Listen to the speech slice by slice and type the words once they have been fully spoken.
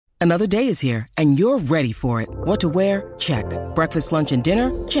Another day is here, and you're ready for it. What to wear? Check. Breakfast, lunch, and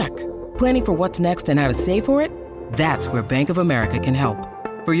dinner? Check. Planning for what's next and how to save for it? That's where Bank of America can help.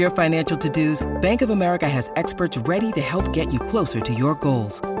 For your financial to-dos, Bank of America has experts ready to help get you closer to your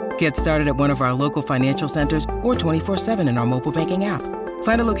goals. Get started at one of our local financial centers or 24/7 in our mobile banking app.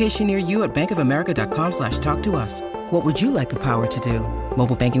 Find a location near you at bankofamerica.com/talktous. What would you like the power to do?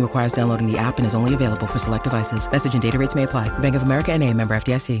 Mobile banking requires downloading the app and is only available for select devices. Message and data rates may apply. Bank of America N.A., member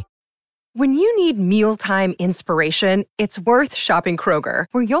FDIC. When you need mealtime inspiration, it's worth shopping Kroger,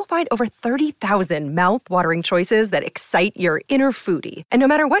 where you'll find over 30,000 mouth-watering choices that excite your inner foodie. And no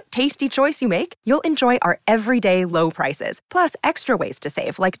matter what tasty choice you make, you'll enjoy our everyday low prices, plus extra ways to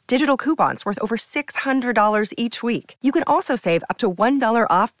save, like digital coupons worth over $600 each week. You can also save up to $1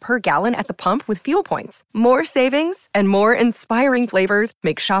 off per gallon at the pump with fuel points. More savings and more inspiring flavors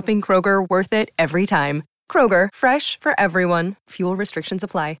make shopping Kroger worth it every time. Kroger, fresh for everyone. Fuel restrictions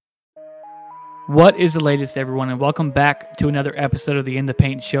apply. What is the latest, everyone, and welcome back to another episode of the In the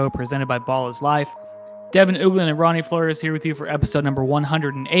Paint Show presented by Ball is Life. Devin Uglin and Ronnie Flores here with you for episode number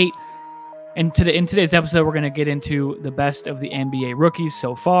 108. And in today's episode, we're going to get into the best of the NBA rookies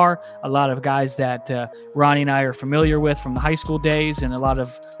so far. A lot of guys that Ronnie and I are familiar with from the high school days, and a lot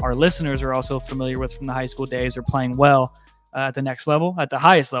of our listeners are also familiar with from the high school days, are playing well at the next level, at the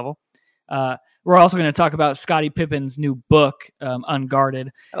highest level. We're also going to talk about Scottie Pippen's new book,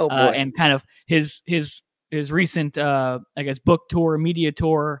 Unguarded, and kind of his recent, book tour, media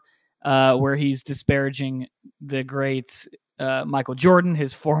tour, where he's disparaging the great Michael Jordan,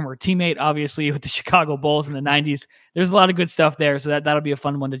 his former teammate, obviously, with the Chicago Bulls in the 90s. There's a lot of good stuff there, so that'll be a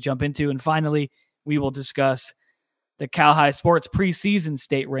fun one to jump into. And finally, we will discuss the Cal High Sports preseason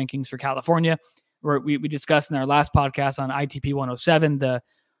state rankings for California. We discussed in our last podcast on ITP 107 the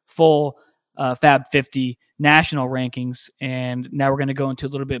full Fab 50 national rankings, and now we're going to go into a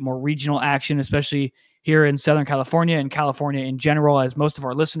little bit more regional action, especially here in Southern California and California in general, as most of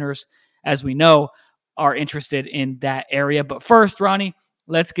our listeners, as we know, are interested in that area. But first, Ronnie,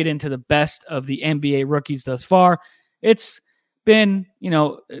 let's get into the best of the NBA rookies thus far. It's been,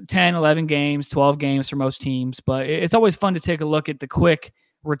 10, 11 games, 12 games for most teams, but it's always fun to take a look at the quick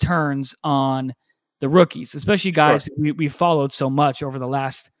returns on the rookies, especially guys we followed so much over the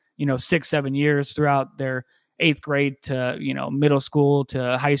last 6-7 years throughout their 8th grade to, middle school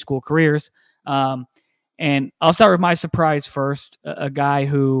to high school careers. And I'll start with my surprise first, a guy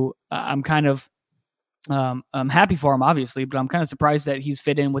who I'm kind of, I'm happy for him, obviously, but I'm kind of surprised that he's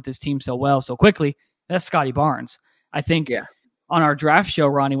fit in with his team so well, so quickly. That's Scottie Barnes. I think on our draft show,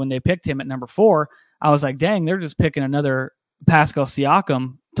 Ronnie, when they picked him at number 4, I was like, dang, they're just picking another Pascal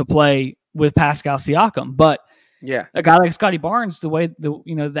Siakam to play with Pascal Siakam. But yeah, a guy like Scottie Barnes, the way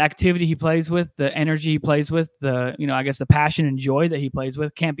the activity he plays with, the energy he plays with, the the passion and joy that he plays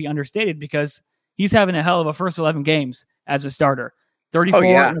with can't be understated, because he's having a hell of a first 11 games as a starter.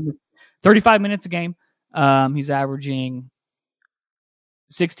 35 minutes a game. He's averaging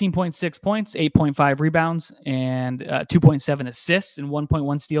 16.6 points, 8.5 rebounds, and 2.7 assists and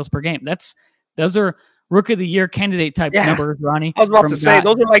 1.1 steals per game. Those are Rookie of the Year candidate type numbers, Ronnie. I was about to say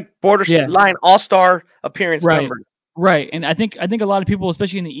those are like borderline all-star appearance numbers. Right. And I think a lot of people,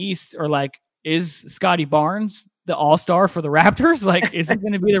 especially in the East, are like, is Scottie Barnes the all-star for the Raptors? Like, is he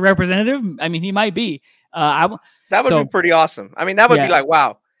going to be the representative? I mean, he might be. That would be pretty awesome. I mean, that would be like,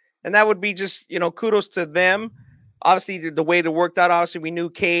 wow. And that would be just, kudos to them. Obviously, the way it worked out, obviously, we knew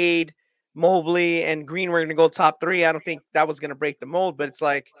Cade, Mobley, and Green were going to go top 3. I don't think that was going to break the mold, but it's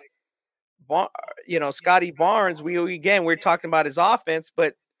like, Scottie Barnes, we're talking about his offense,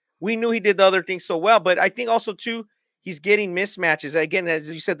 but we knew he did the other things so well. But I think also, too, he's getting mismatches. Again, as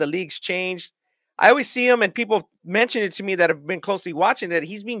you said, the league's changed. I always see him, and people mention it to me that have been closely watching, that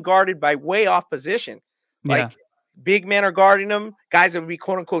he's being guarded by way off position. Like, big men are guarding him, guys that would be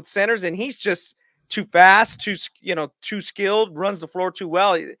quote-unquote centers, and he's just too fast, too skilled, runs the floor too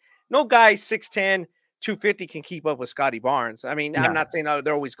well. No guy 6'10", 250 can keep up with Scottie Barnes. I mean, I'm not saying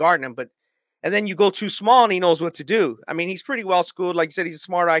they're always guarding him, but and then you go too small and he knows what to do. I mean, he's pretty well schooled. Like you said, he's a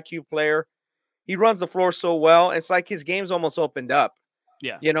smart IQ player. He runs the floor so well. It's like his game's almost opened up.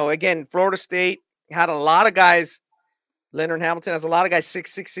 Yeah. Again, Florida State had a lot of guys. Leonard Hamilton has a lot of guys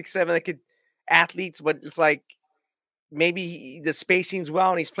 6'6", 6'7" that could athletes, but it's like maybe the spacing's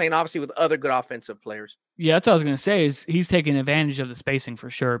well, and he's playing obviously with other good offensive players. Yeah, that's what I was going to say, is he's taking advantage of the spacing for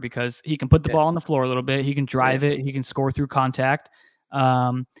sure, because he can put the ball on the floor a little bit. He can drive it. He can score through contact.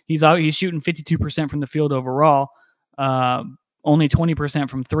 He's shooting 52% from the field overall, only 20%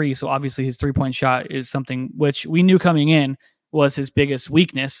 from 3. So obviously his 3-point shot is something which we knew coming in was his biggest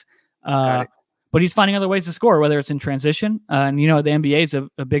weakness. but he's finding other ways to score, whether it's in transition. And the NBA is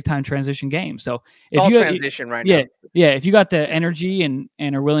a big time transition game. So it's all transition right now. Yeah. If you got the energy and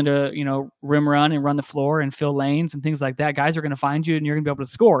are willing to, rim run and run the floor and fill lanes and things like that, guys are going to find you and you're going to be able to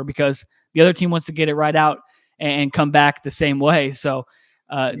score because the other team wants to get it right out and come back the same way. So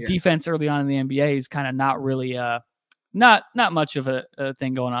defense early on in the NBA is kind of not really not much of a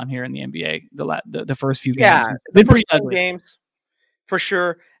thing going on here in the NBA. The first few games, the first few games for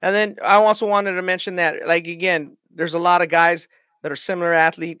sure. And then I also wanted to mention that, like, again, there's a lot of guys that are similar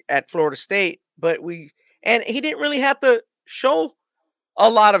athlete at Florida State, but he didn't really have to show a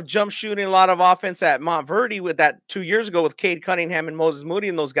lot of jump shooting, a lot of offense at Montverde with that 2 years ago with Cade Cunningham and Moses Moody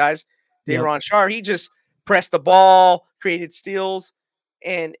and those guys. Daron Shar, he just pressed the ball, created steals,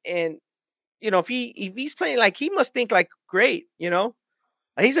 and if he's playing, like, he must think like, great,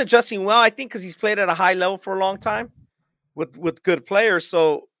 he's adjusting well, I think, because he's played at a high level for a long time with good players.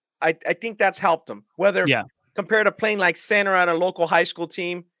 So I think that's helped him, whether compared to playing like center at a local high school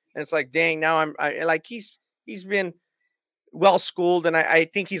team. And it's like, dang, now I like he's been well schooled, and I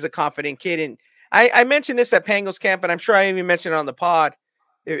think he's a confident kid. And I mentioned this at Pangos camp, and I'm sure I even mentioned it on the pod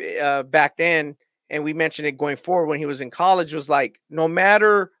back then, and we mentioned it going forward when he was in college, was like, no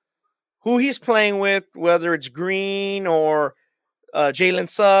matter who he's playing with, whether it's Green or Jalen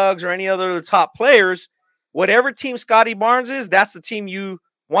Suggs or any other of the top players, whatever team Scottie Barnes is, that's the team you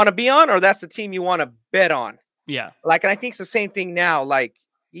want to be on, or that's the team you want to bet on. Yeah. Like, and I think it's the same thing now. Like,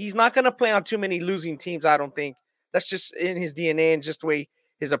 he's not going to play on too many losing teams, I don't think. That's just in his DNA and just the way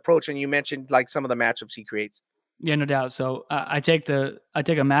his approach. And you mentioned, like, some of the matchups he creates. Yeah, no doubt. So I take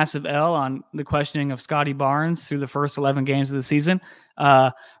a massive L on the questioning of Scottie Barnes through the first 11 games of the season.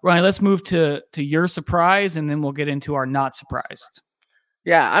 Ronnie, let's move to your surprise, and then we'll get into our not surprised.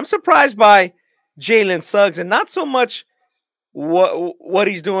 Yeah, I'm surprised by Jalen Suggs, and not so much what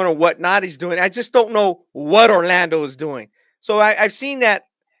he's doing or what not he's doing. I just don't know what Orlando is doing. So I've seen that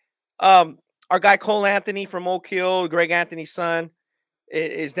our guy Cole Anthony from Oak Hill, Greg Anthony's son,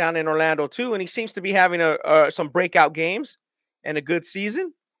 is down in Orlando too, and he seems to be having some breakout games and a good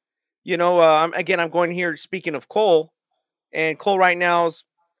season. I'm going here speaking of Cole, and Cole right now is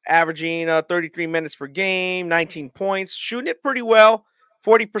averaging 33 minutes per game, 19 points, shooting it pretty well,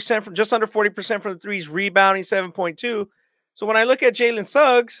 40% from just under 40% from the threes, rebounding 7.2. So when I look at Jalen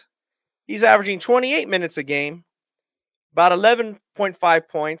Suggs, he's averaging 28 minutes a game, about 11.5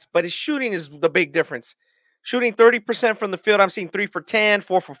 points, but his shooting is the big difference. Shooting 30% from the field. I'm seeing 3 for 10,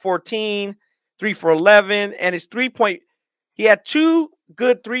 4 for 14, 3 for 11. And his he had 2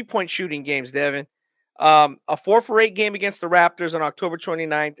 good 3-point shooting games, Devin. A 4 for 8 game against the Raptors on October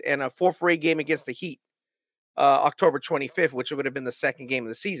 29th and a 4 for 8 game against the Heat October 25th, which would have been the second game of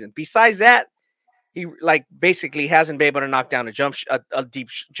the season. Besides that, he basically hasn't been able to knock down a deep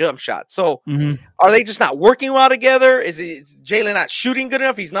jump shot. So are they just not working well together? Is Jalen not shooting good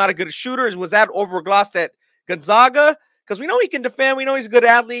enough? He's not a good shooter. Was that overglossed at Gonzaga? Because we know he can defend. We know he's a good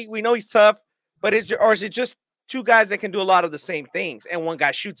athlete. We know he's tough. But is it just two guys that can do a lot of the same things and one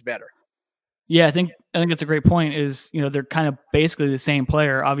guy shoots better? Yeah, I think that's a great point. They're kind of basically the same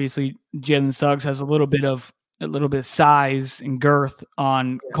player. Obviously, Jalen Suggs has a little bit of size and girth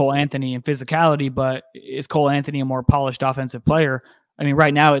on Cole Anthony and physicality, but is Cole Anthony a more polished offensive player? I mean,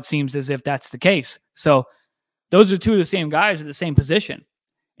 right now it seems as if that's the case. So those are two of the same guys at the same position.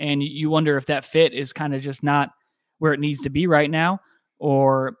 And you wonder if that fit is kind of just not where it needs to be right now,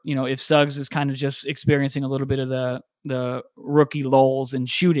 or, if Suggs is kind of just experiencing a little bit of the rookie lulls in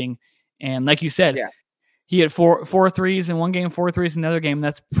shooting. And like you said, he had four threes in one game, 4 threes in another game.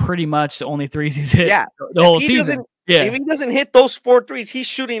 That's pretty much the only threes he's hit the whole season. If he doesn't hit those 4 threes, he's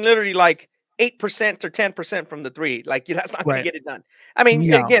shooting literally like 8% or 10% from the three. Like, that's not going to get it done. I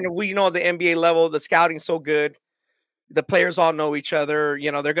mean, again, we know the NBA level, the scouting's so good. The players all know each other.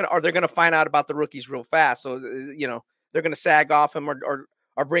 They're gonna find out about the rookies real fast. So they're gonna sag off him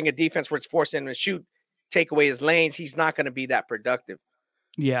or bring a defense where it's forcing him to shoot, take away his lanes. He's not going to be that productive.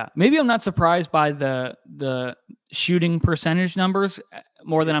 Yeah, maybe I'm not surprised by the shooting percentage numbers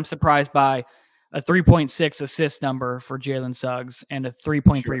more than I'm surprised by a 3.6 assist number for Jalen Suggs and a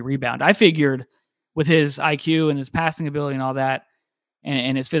 3.3 rebound. I figured with his IQ and his passing ability and all that,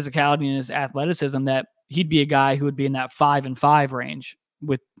 and his physicality and his athleticism, that he'd be a guy who would be in that 5 and 5 range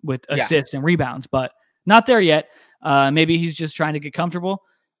with assists and rebounds, but not there yet. Maybe he's just trying to get comfortable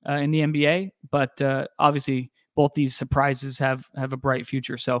in the NBA, but obviously both these surprises have a bright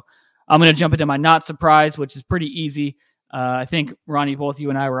future. So I'm going to jump into my not surprise, which is pretty easy. I think, Ronnie, both you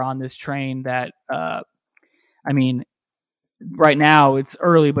and I were on this train that, right now it's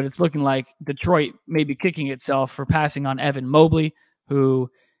early, but it's looking like Detroit may be kicking itself for passing on Evan Mobley, who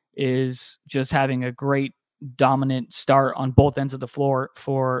is just having a great dominant start on both ends of the floor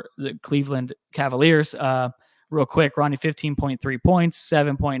for the Cleveland Cavaliers. Real quick, Ronnie, 15.3 points,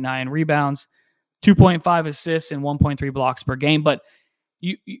 7.9 rebounds, 2.5 assists, and 1.3 blocks per game. But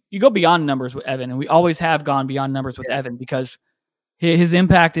you go beyond numbers with Evan, and we always have gone beyond numbers with Evan, because his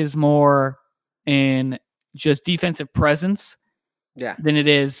impact is more in just defensive presence than it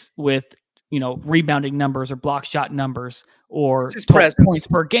is with, rebounding numbers or block shot numbers or points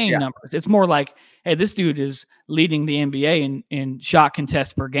per game numbers. It's more like, hey, this dude is leading the NBA in shot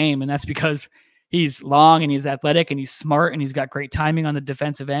contests per game. And that's because he's long and he's athletic and he's smart and he's got great timing on the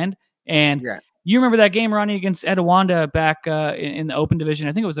defensive end. And you remember that game, Ronnie, against Etowanda back in the Open Division?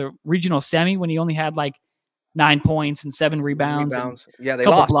 I think it was a regional semi when he only had like 9 points and 7 rebounds. And they a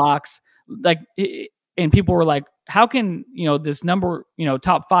couple lost. Blocks. And people were like, how can, this number,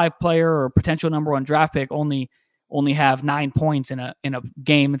 top 5 player or potential number 1 draft pick only have 9 points in a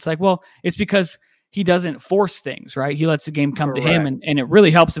game? It's like, well, it's because he doesn't force things, right? He lets the game come to him, and it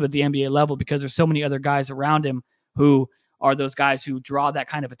really helps him at the NBA level because there's so many other guys around him who are those guys who draw that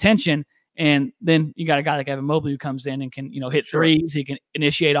kind of attention. And then you got a guy like Evan Mobley who comes in and can, hit threes. He can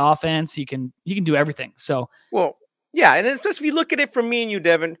initiate offense. He can do everything. So, well, yeah. And especially if you look at it from me and you,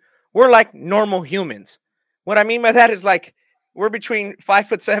 Devin, we're like normal humans. What I mean by that is like we're between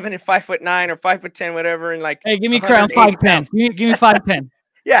 5'7" and 5'9" or 5'10", whatever, and like, hey, give me crown 5'10". Give me 5'10".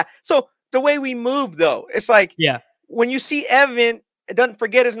 Yeah. So the way we move, though, it's like, when you see Evan, doesn't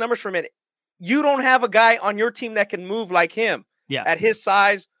forget his numbers for a minute. You don't have a guy on your team that can move like him at his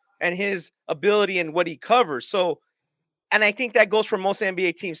size and his ability and what he covers. So, and I think that goes for most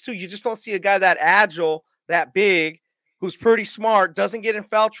NBA teams too. You just don't see a guy that agile, that big, who's pretty smart, doesn't get in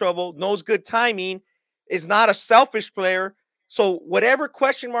foul trouble, knows good timing, is not a selfish player. So whatever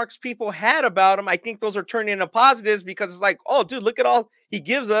question marks people had about him, I think those are turning into positives, because it's like, oh, dude, look at all he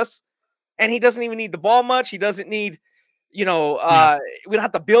gives us. And he doesn't even need the ball much. He doesn't need, we don't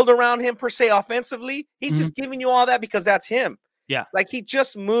have to build around him per se offensively. He's just giving you all that because that's him. Yeah. Like, he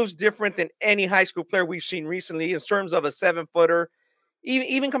just moves different than any high school player we've seen recently in terms of a 7-footer,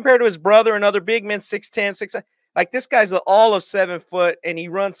 even compared to his brother and other big men, 6'10", 6'9". Like, this guy's all of 7 foot, and he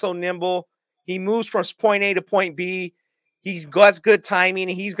runs so nimble. He moves from point A to point B. He's got good timing,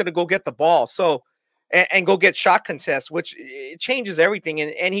 and he's going to go get the ball. So, and go get shot contests, which it changes everything.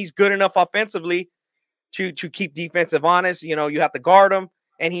 And he's good enough offensively to keep defensive honest. You have to guard him,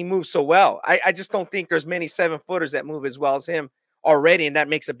 and he moves so well. I just don't think there's many 7-footers that move as well as him already, and that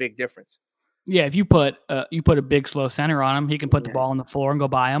makes a big difference. Yeah, if you put a big slow center on him, he can put the ball on the floor and go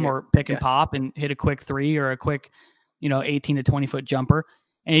by him, or pick and pop and hit a quick 3 or a quick, 18 to 20 foot jumper.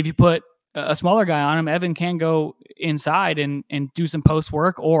 And if you put a smaller guy on him, Evan can go inside and do some post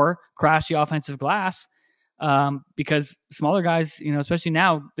work or crash the offensive glass, because smaller guys, especially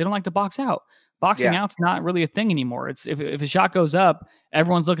now, they don't like to box out. Boxing out's not really a thing anymore. It's if a shot goes up,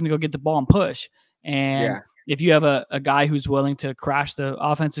 everyone's looking to go get the ball and push. And if you have a guy who's willing to crash the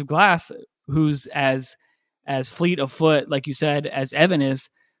offensive glass, who's as fleet of foot, like you said, as Evan is,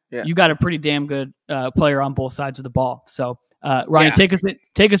 you got a pretty damn good player on both sides of the ball. So, Ryan,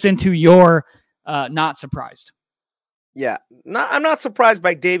 take us into your not surprised. Yeah, I'm not surprised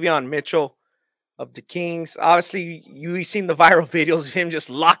by Davion Mitchell of the Kings. Obviously, you've seen the viral videos of him just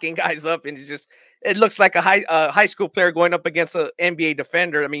locking guys up, and it looks like a high school player going up against an NBA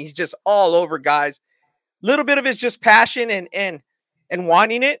defender. I mean, he's just all over guys. Little bit of his just passion and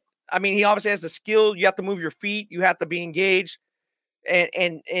wanting it. I mean, he obviously has the skill. You have to move your feet. You have to be engaged,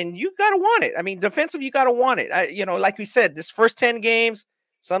 and you got to want it. I mean, defensive, you got to want it. Like we said, this first 10 games,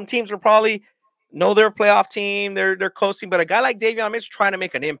 some teams will probably know they're a playoff team. They're coasting, but a guy like Davion Mitchell trying to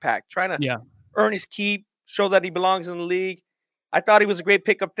make an impact, trying to earn his keep, show that he belongs in the league. I thought he was a great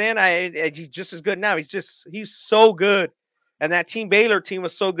pickup then. He's just as good now. He's so good. And that team Baylor team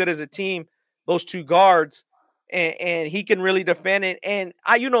was so good as a team, those two guards, and he can really defend it. And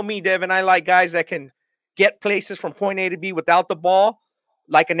me, Devin, I like guys that can get places from point A to B without the ball,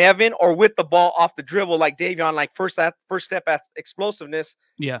 like an Evan, or with the ball off the dribble, like Davion, like first step at explosiveness.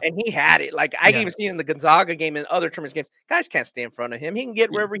 Yeah. And he had it. Like, I even seen in the Gonzaga game and other tournaments games, guys can't stay in front of him. He can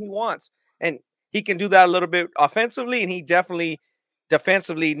get wherever he wants. And he can do that a little bit offensively, and he definitely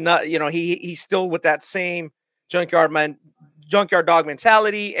defensively, not, he's still with that same junkyard dog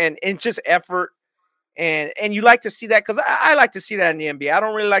mentality and just effort. And you like to see that, because I like to see that in the NBA. I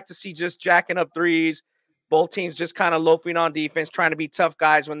don't really like to see just jacking up threes, both teams just kind of loafing on defense, trying to be tough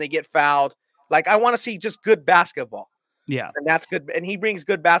guys when they get fouled. Like, I want to see just good basketball. Yeah. And that's good. And he brings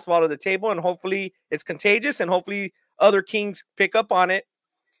good basketball to the table, and hopefully it's contagious, and hopefully other Kings pick up on it.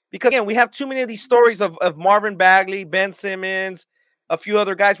 Because, again, we have too many of these stories of Marvin Bagley, Ben Simmons, a few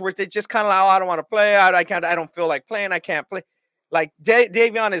other guys where they just kind of like, oh, I don't want to play. I don't feel like playing. I can't play. Like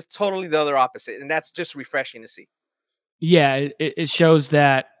Davion is totally the other opposite, and that's just refreshing to see. Yeah, it shows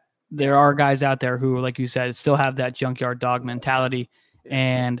that there are guys out there who, like you said, still have that junkyard dog mentality.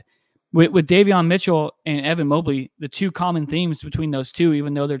 And with Davion Mitchell and Evan Mobley, the two common themes between those two,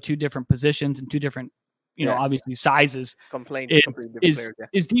 even though they're two different positions and two different, obviously sizes,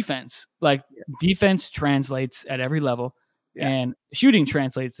 is defense. Like defense translates at every level, and shooting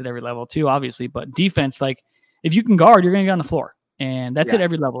translates at every level too, obviously. But defense, like if you can guard, you're going to get on the floor, and that's at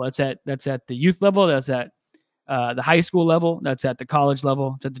every level. That's at the youth level. That's at the high school level. That's at the college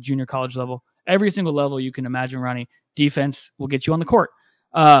level. It's at the junior college level. Every single level you can imagine, Ronnie, defense will get you on the court.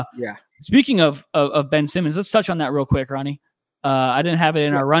 Speaking of Ben Simmons, let's touch on that real quick, Ronnie. I didn't have it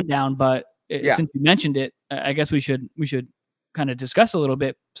in our rundown, but since you mentioned it, I guess we should kind of discuss a little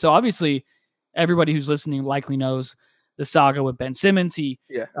bit. So obviously, everybody who's listening likely knows the saga with Ben Simmons. He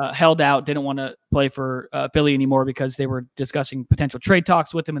held out, didn't want to play for Philly anymore because they were discussing potential trade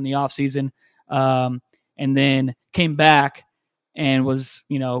talks with him in the offseason. And then came back and was,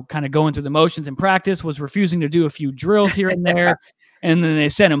 kind of going through the motions in practice, was refusing to do a few drills here and there. And then they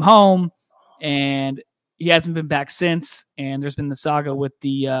sent him home, and he hasn't been back since. And there's been the saga with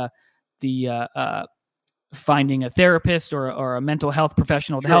the finding a therapist or a mental health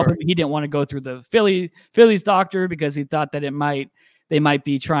professional to help him. He didn't want to go through the Phillies doctor because he thought that they might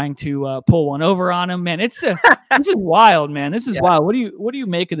be trying to pull one over on him. Man, this is wild, man. This is wild. What do you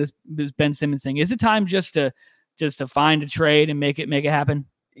make of this Ben Simmons thing? Is it time just to find a trade and make it happen?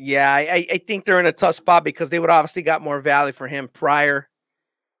 Yeah, I think they're in a tough spot because they would obviously got more value for him prior,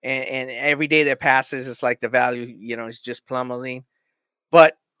 and every day that passes, it's like the value, is just plummeting.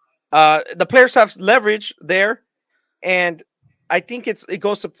 But the players have leverage there, and I think it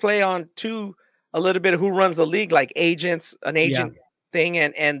goes to play on a little bit of who runs the league, like an agent thing,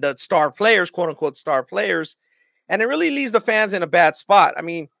 and the star players, quote unquote star players, and it really leaves the fans in a bad spot. I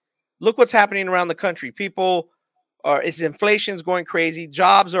mean, look what's happening around the country. Inflation's going crazy.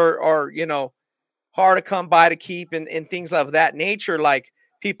 Jobs are hard to come by to keep, and things of that nature. Like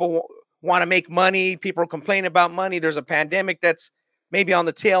people want to make money. People are complaining about money. There's a pandemic that's maybe on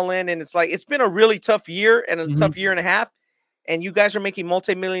the tail end, and it's been a really tough year and a tough year and a half. And you guys are making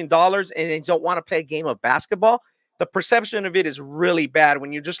multi-million dollars, and you don't want to play a game of basketball. The perception of it is really bad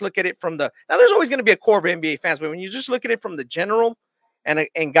when you just look at it from now there's always going to be a core of NBA fans, but when you just look at it from the general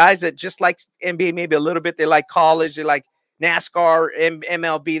and guys that just like NBA maybe a little bit, they like college, they like NASCAR,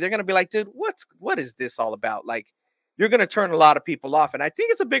 MLB, they're going to be like, dude, what is this all about? Like, you're going to turn a lot of people off. And I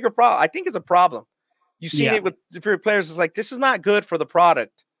think it's a bigger problem. I think it's a problem. You've seen it with different players. It's like, this is not good for the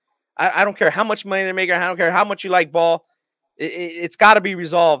product. I don't care how much money they're making. I don't care how much you like ball. It's got to be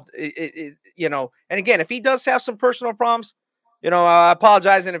resolved. And again, if he does have some personal problems, I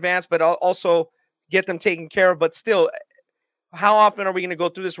apologize in advance, but I'll also get them taken care of. But still, how often are we going to go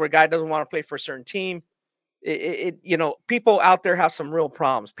through this where a guy doesn't want to play for a certain team? People out there have some real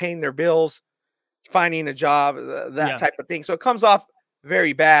problems paying their bills, finding a job, that type of thing. So it comes off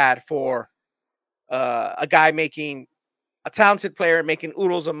very bad for a guy a talented player making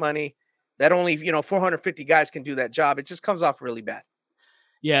oodles of money that only 450 guys can do that job. It just comes off really bad.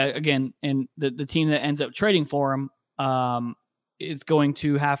 Yeah, again, and the team that ends up trading for him is going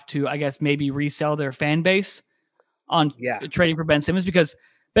to have to, I guess, maybe resell their fan base on trading for Ben Simmons, because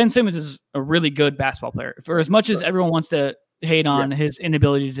Ben Simmons is a really good basketball player. For as much as everyone wants to hate on his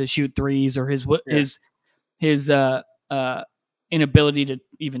inability to shoot threes or his inability to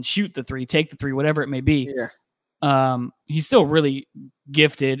even shoot the three, take the three, whatever it may be. He's still really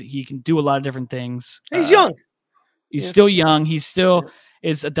gifted. He can do a lot of different things. He's young. He's still young. He still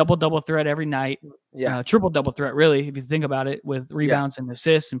is a double threat every night. Triple threat, really, if you think about it, with rebounds and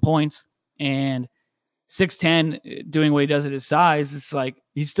assists and points. And 6'10", doing what he does at his size, it's like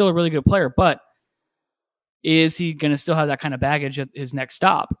he's still a really good player. But is he going to still have that kind of baggage at his next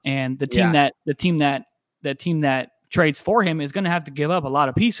stop? And the team that trades for him is going to have to give up a lot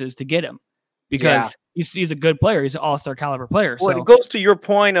of pieces to get him, because he's a good player. He's an all-star caliber player. Well, so it goes to your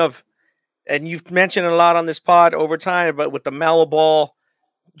point of, and you've mentioned it a lot on this pod over time, but with the Melo Ball,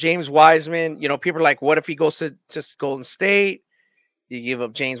 James Wiseman, people are like, what if he goes to just Golden State? You give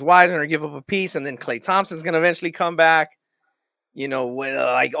up James Wiseman or give up a piece, and then Klay Thompson's going to eventually come back.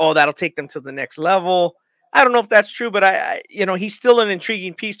 That'll take them to the next level. I don't know if that's true, but he's still an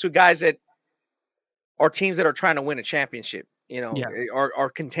intriguing piece to guys that are teams that are trying to win a championship, are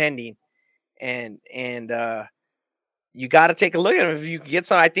contending. And you got to take a look at him if you can get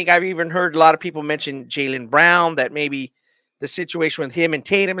some. I think I've even heard a lot of people mention Jaylen Brown, that maybe the situation with him and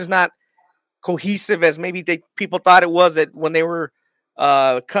Tatum is not cohesive as maybe people thought it was, that when they were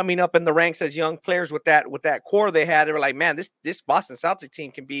coming up in the ranks as young players with that core they had. They were like, man, this Boston Celtics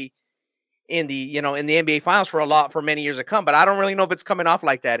team can be in the NBA Finals for many years to come. But I don't really know if it's coming off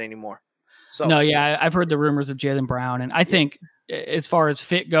like that anymore. So no, yeah, I've heard the rumors of Jaylen Brown, and I think as far as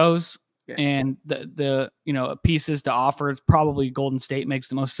fit goes and the pieces to offer, it's probably Golden State makes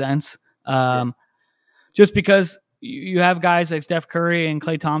the most sense. Just because you have guys like Steph Curry and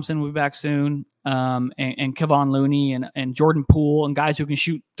Klay Thompson will be back soon, and Kevon Looney and Jordan Poole and guys who can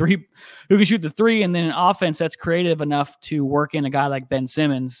shoot the three, and then an offense that's creative enough to work in a guy like Ben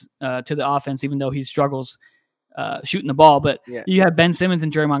Simmons to the offense, even though he struggles shooting the ball. But you have Ben Simmons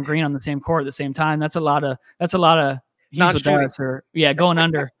and Draymond Green on the same court at the same time. That's a lot of he's with us or going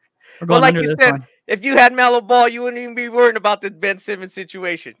under. Or going like under you said, one. If you had Melo Ball, you wouldn't even be worried about the Ben Simmons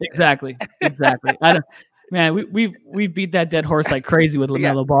situation. Exactly. Man, we beat that dead horse like crazy with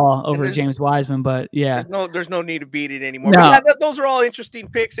LaMelo Ball over James Wiseman, but there's no need to beat it anymore. No. But those are all interesting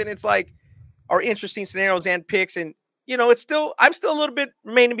picks, and it's like are interesting scenarios and picks, and I'm still a little bit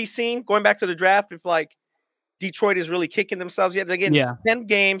remain to be seen. Going back to the draft, if like Detroit is really kicking themselves yet again, 10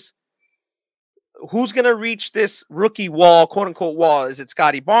 games. Who's gonna reach this rookie wall, quote unquote wall? Is it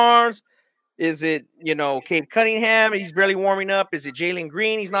Scottie Barnes? Is it, Cade Cunningham? He's barely warming up. Is it Jalen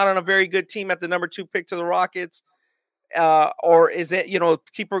Green? He's not on a very good team at the number 2 pick to the Rockets. Or is it,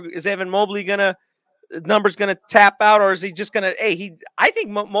 is Evan Mobley numbers gonna tap out, or is he just gonna? I think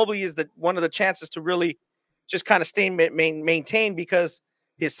Mobley is one of the chances to really just kind of stay maintain because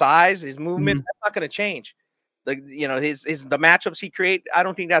his size, his movement, that's not gonna change. The matchups he create, I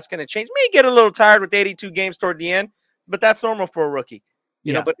don't think that's gonna change. May get a little tired with 82 games toward the end, but that's normal for a rookie.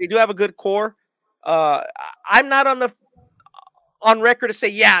 But they do have a good core. I'm not on record to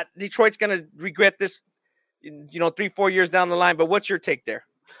say, Detroit's going to regret this, 3-4 years down the line. But what's your take there?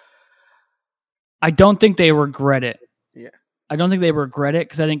 I don't think they regret it. Yeah. I don't think they regret it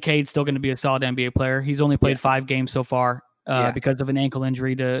because I think Cade's still going to be a solid NBA player. He's only played 5 games so far because of an ankle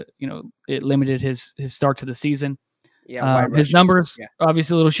injury it limited his start to the season. His numbers,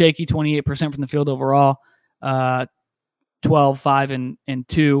 obviously a little shaky, 28% from the field overall. 12, 5, and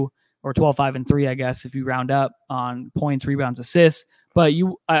 2, or 12, 5, and 3, I guess, if you round up on points, rebounds, assists. But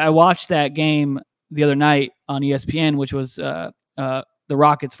I watched that game the other night on ESPN, which was the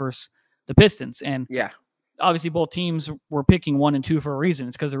Rockets versus the Pistons. And obviously both teams were picking 1 and 2 for a reason.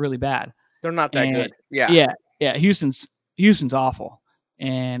 It's because they're really bad. They're not that good. Yeah. Houston's awful.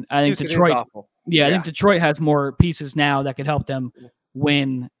 And I think Detroit, I think Detroit has more pieces now that could help them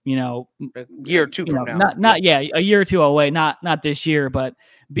win, a year or two from now. Not a year or two away, not this year, but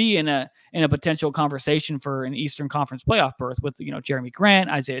be in a potential conversation for an Eastern Conference playoff berth with Jeremy Grant,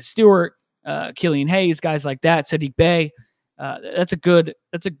 Isaiah Stewart, Killian Hayes, guys like that, Sadiq Bey. That's a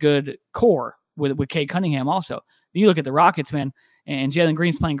good core with Cade Cunningham also. You look at the Rockets, man, and Jalen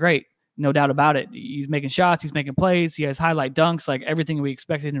Green's playing great, no doubt about it. He's making shots, he's making plays, he has highlight dunks, like everything we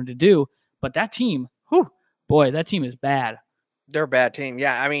expected him to do. But that team, that team is bad. They're a bad team.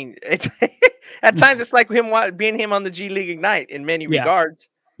 Yeah, I mean, it's at times it's like being him on the G League Ignite in many regards.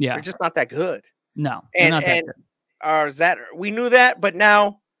 Yeah, they're just not that good. No, we knew that, but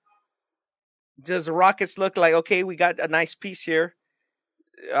now does the Rockets look like we got a nice piece here?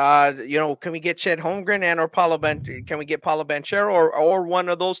 Can we get Chet Holmgren and or can we get Paolo Banchero or one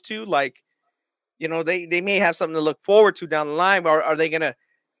of those two? They may have something to look forward to down the line. Or are they gonna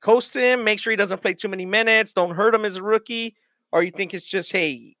coast him, make sure he doesn't play too many minutes, don't hurt him as a rookie? Or you think it's just,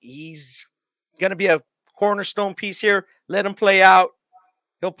 hey, he's going to be a cornerstone piece here. Let him play out.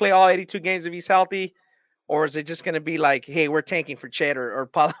 He'll play all 82 games if he's healthy. Or is it just going to be like, hey, we're tanking for Chet or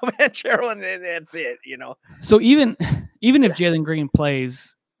Paolo Banchero and that's it, So even if Jalen Green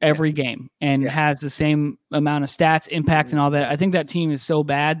plays every game and has the same amount of stats, impact, and all that, I think that team is so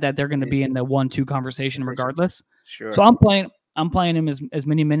bad that they're going to be in the 1-2 conversation regardless. Sure. So I'm playing him as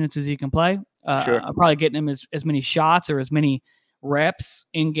many minutes as he can play. I'm probably getting him as many shots or as many reps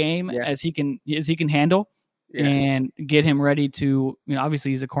in game as he can handle, and get him ready to.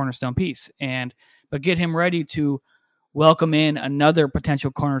 Obviously he's a cornerstone piece, but get him ready to welcome in another potential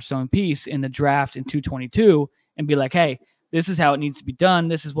cornerstone piece in the draft in 222, and be like, hey, this is how it needs to be done.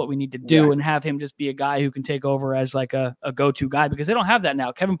 This is what we need to do, and have him just be a guy who can take over as like a go-to guy, because they don't have that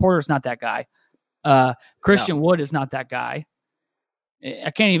now. Kevin Porter's not that guy. Christian Wood is not that guy.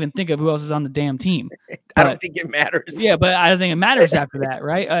 I can't even think of who else is on the damn team. I don't think it matters. Yeah, but I think it matters after that,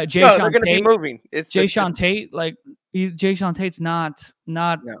 right? They're going to be moving. It's Jayshawn Tate. Jayshawn Tate's not.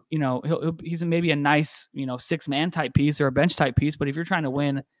 He's maybe a nice 6-man type piece or a bench type piece. But if you're trying to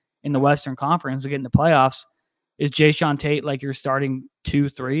win in the Western Conference to get in the playoffs, is Jayshawn Tate like your starting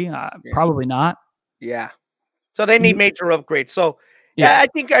 2-3? Probably not. Yeah. So they need major upgrades. So Yeah, I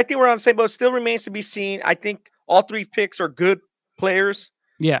think we're on the same boat. Still remains to be seen. I think all 3 picks are good players.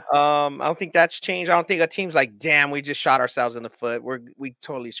 Yeah. I don't think that's changed. I don't think a team's like, damn, we just shot ourselves in the foot. We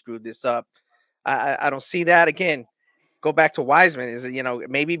totally screwed this up. I don't see that. Again, go back to Wiseman. Is it,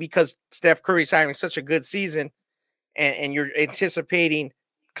 maybe because Steph Curry's having such a good season and you're anticipating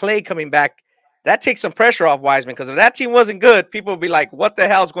Clay coming back, that takes some pressure off Wiseman, because if that team wasn't good, people would be like, what the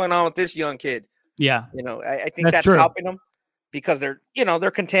hell's going on with this young kid? Yeah. I think that's helping them, because they're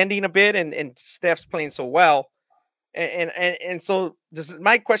contending a bit, and Steph's playing so well. And so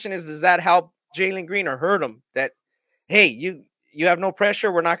my question is, does that help Jalen Green or hurt him? That, hey, you have no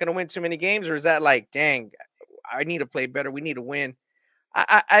pressure, we're not going to win too many games? Or is that like, dang, I need to play better, we need to win?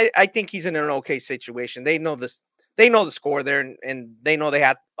 I think he's in an okay situation. They know this. They know the score there, and they know they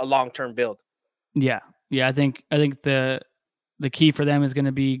had a long-term build. Yeah. I think the key for them is going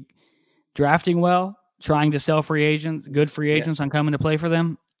to be drafting well, trying to sell free agents, good free agents on coming to play for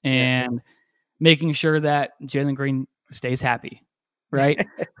them, and making sure that Jalen Green stays happy, right?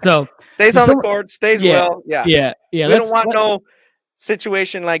 So stays on the court, stays well. Yeah. We don't want no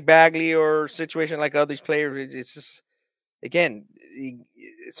situation like Bagley or situation like other players. It's just, again,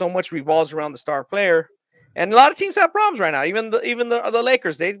 so much revolves around the star player, and a lot of teams have problems right now. Even the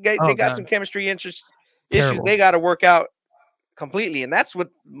Lakers, they got some chemistry issues they got to work out completely, and that's with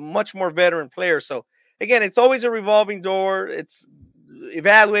much more veteran players. So again, it's always a revolving door. It's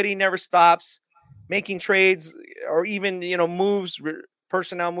evaluating never stops. Making trades or even moves,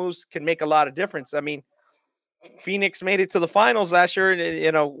 personnel moves, can make a lot of difference. I mean, Phoenix made it to the finals last year.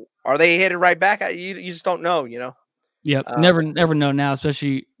 Are they headed right back? You just don't know. Yep. Never know now,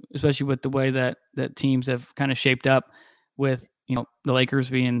 especially with the way that teams have kind of shaped up, with the Lakers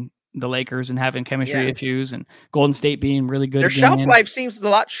being the Lakers and having chemistry issues, and Golden State being really good. Their shelf life seems a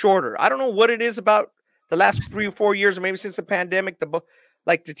lot shorter. I don't know what it is about the last 3 or 4 years, or maybe since the pandemic.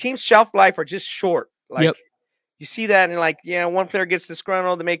 The team's shelf life are just short. You see that, and one player gets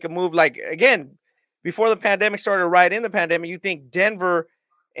disgruntled to make a move. Like, again, before the pandemic started, right in the pandemic, you think Denver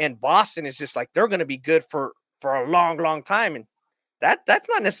and Boston is just like, they're going to be good for a long, long time. And that's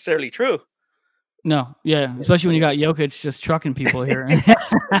not necessarily true. No. Yeah. Especially when you got Jokic just trucking people here.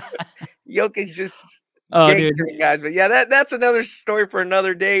 Jokic just guys. But yeah, that's another story for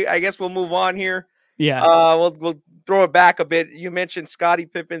another day. I guess we'll move on here. Yeah. We'll throw it back a bit. You mentioned Scottie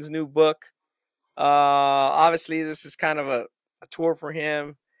Pippen's new book. Obviously this is kind of a tour for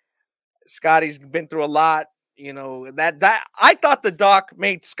him. Scottie's been through a lot. That I thought the doc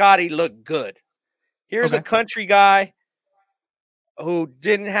made Scottie look good. Here's a country guy who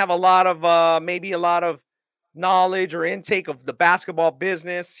didn't have a lot of knowledge or intake of the basketball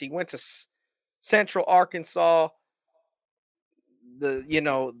business. He went to Central Arkansas. The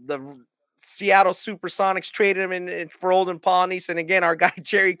Seattle Supersonics traded him in for Olden Pawnees. And again, our guy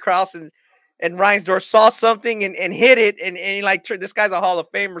Jerry Krause and Reinsdorf saw something and hit it. And this guy's a Hall of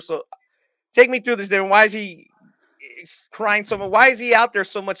Famer. So take me through this. Then why is he crying so much? Why is he out there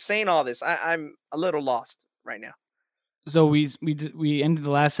so much saying all this? I'm a little lost right now. So we ended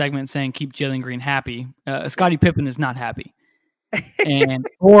the last segment saying keep Jalen Green happy. Scottie Pippen is not happy, and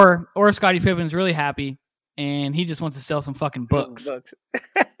or Scottie Pippen is really happy, and he just wants to sell some fucking books.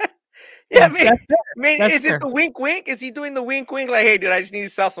 Yeah, is it the wink wink? Is he doing the wink wink? Like, hey, dude, I just need to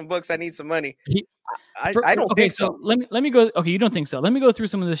sell some books. I need some money. I don't think so. Let me go. Okay, you don't think so? Let me go through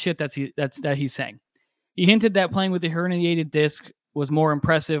some of the shit that he's saying. He hinted that playing with a herniated disc was more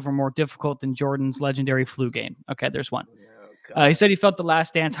impressive or more difficult than Jordan's legendary flu game. Okay, there's one. He said he felt The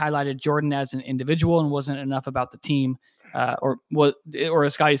Last Dance highlighted Jordan as an individual and wasn't enough about the team, or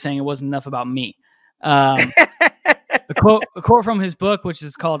as Scottie saying, it wasn't enough about me. A quote from his book, which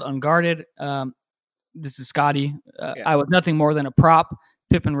is called Unguarded. This is Scottie. I was nothing more than a prop,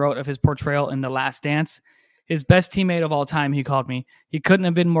 Pippen wrote of his portrayal in The Last Dance. His best teammate of all time, he called me. He couldn't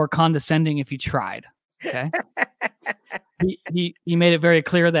have been more condescending if he tried. Okay. He made it very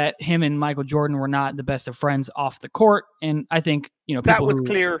clear that him and Michael Jordan were not the best of friends off the court, and I think people that was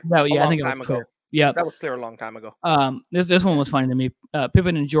clear. I think it was clear. Yeah, that was clear a long time ago. This one was funny to me.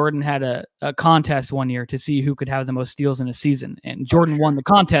 Pippen and Jordan had a contest one year to see who could have the most steals in a season, and Jordan won the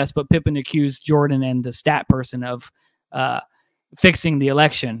contest, but Pippen accused Jordan and the stat person of fixing the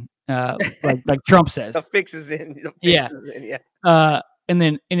election, like Trump says. The fix is in. Yeah. And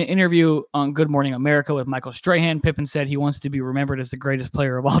then in an interview on Good Morning America with Michael Strahan, Pippen said he wants to be remembered as the greatest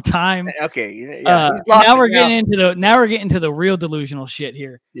player of all time. Okay. Now we're getting into the real delusional shit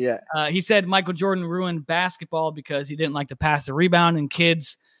here. Yeah. He said Michael Jordan ruined basketball because he didn't like to pass the rebound, and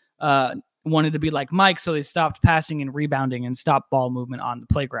kids wanted to be like Mike, so they stopped passing and rebounding and stopped ball movement on the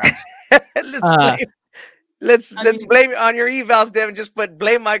playgrounds. let's blame it on your evals, Devin. Just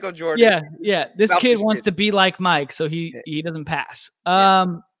blame Michael Jordan. Yeah. This kid Selfish wants to be like Mike, so he doesn't pass. I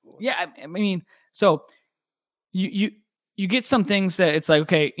mean, so you get some things that it's like,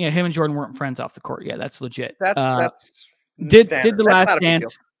 okay, him and Jordan weren't friends off the court. Yeah, that's legit. That's did the Last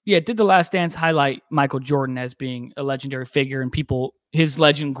Dance? Yeah, did the Last Dance highlight Michael Jordan as being a legendary figure and his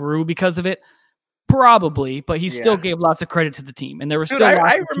legend grew because of it? Probably, but he still gave lots of credit to the team, and there was still.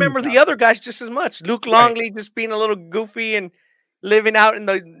 I remember the other guys just as much. Luke Longley just being a little goofy and living out in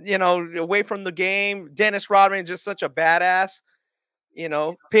the away from the game. Dennis Rodman just such a badass.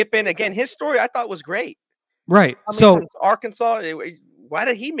 Pippen again. His story I thought was great. Right. So from Arkansas, why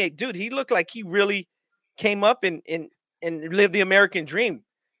did he make? Dude, he looked like he really came up and lived the American dream.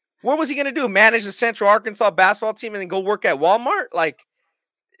 What was he going to do? Manage the Central Arkansas basketball team and then go work at Walmart? Like,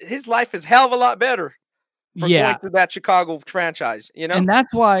 his life is hell of a lot better for going through that Chicago franchise, And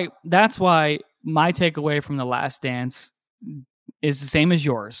that's why my takeaway from the Last Dance is the same as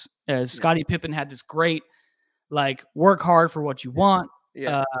yours. As Scottie Pippen had this great, like, work hard for what you want,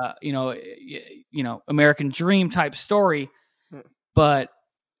 American dream type story. But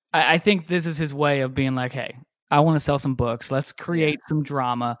I think this is his way of being like, hey, I want to sell some books. Let's create some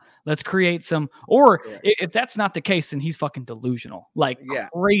drama. Let's create some, if that's not the case, then he's fucking delusional,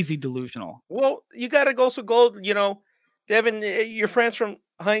 crazy delusional. Well, you got to also go, Devin, your friends from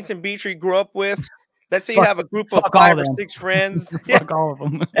Huntington Beach you grew up with, let's say you have a group of 5 or 6 friends. Fuck all of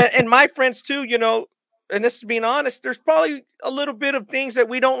them. and my friends too, and this is being honest, there's probably a little bit of things that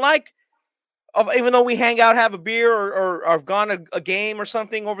we don't like, even though we hang out, have a beer or have gone a game or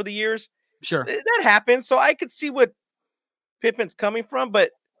something over the years. Sure. That happens. So I could see what Pippen's coming from,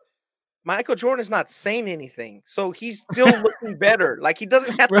 but Michael Jordan is not saying anything. So he's still looking better. Like, he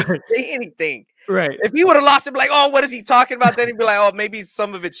doesn't have to say anything. Right. If he would have lost it, like, oh, what is he talking about? Then he'd be like, oh, maybe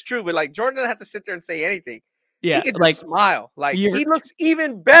some of it's true. But like, Jordan doesn't have to sit there and say anything. Yeah. He can just smile. Like, he looks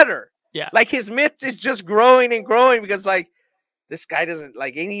even better. Yeah. Like, his myth is just growing and growing because, like, this guy doesn't,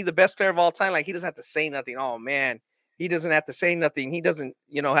 like, ain't he the best player of all time? Like, he doesn't have to say nothing. Oh, man. He doesn't have to say nothing. He doesn't,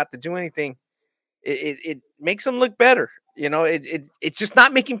 have to do anything. It makes him look better. It's just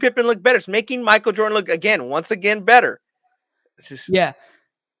not making Pippen look better. It's making Michael Jordan look once again better. Yeah.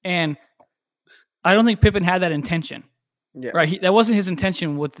 And I don't think Pippen had that intention. Yeah. Right. That wasn't his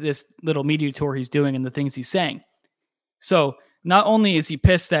intention with this little media tour he's doing and the things he's saying. So not only is he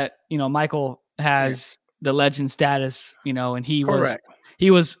pissed that, Michael has the legend status, and he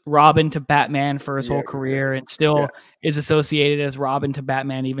was Robin to Batman for his whole career and still is associated as Robin to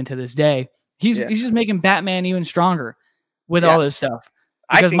Batman even to this day. He's just making Batman even stronger with all this stuff.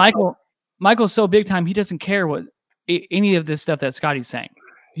 Because Michael's so big time, he doesn't care what any of this stuff that Scottie's saying.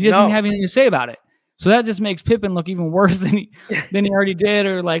 He doesn't even have anything to say about it. So that just makes Pippen look even worse than he already did,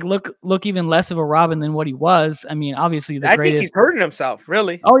 or like look even less of a Robin than what he was. I mean, obviously I think he's hurting himself,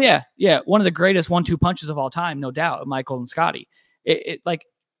 really. Oh yeah. One of the greatest 1-2 punches of all time, no doubt, Michael and Scottie.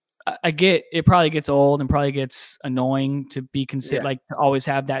 I get it probably gets old and probably gets annoying to be considered to always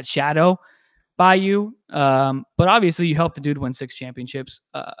have that shadow by you. But obviously you helped the dude win 6 championships.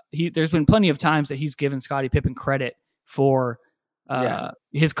 There's been plenty of times that he's given Scottie Pippen credit for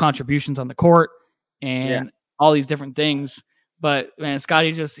his contributions on the court and all these different things. But man,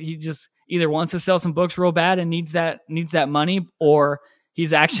 Scottie he just either wants to sell some books real bad and needs that money, or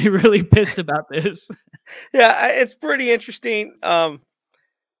he's actually really pissed about this. Yeah, it's pretty interesting.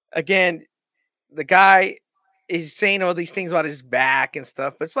 Again, the guy is saying all these things about his back and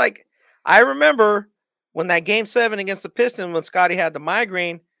stuff, but it's like, I remember when that Game 7 against the Pistons, when Scottie had the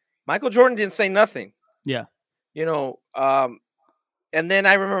migraine, Michael Jordan didn't say nothing. Yeah. And then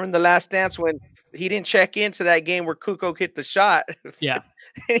I remember in the Last Dance when he didn't check into that game where Kukoc hit the shot. Yeah.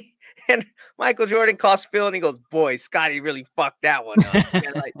 And Michael Jordan calls Phil and he goes, boy, Scottie really fucked that one up.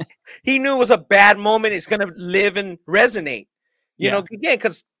 And he knew it was a bad moment. It's going to live and resonate. Again,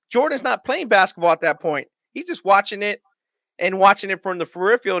 because Jordan's not playing basketball at that point. He's just watching it from the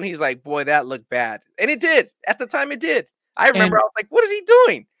peripheral. And he's like, boy, that looked bad. And it did. At the time, it did. I remember I was like, what is he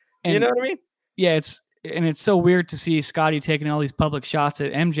doing? You know what I mean? Yeah, it's so weird to see Scottie taking all these public shots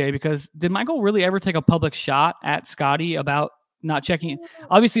at MJ, because did Michael really ever take a public shot at Scottie about not checking?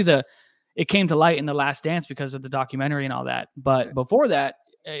 Obviously, it came to light in the Last Dance because of the documentary and all that. But before that,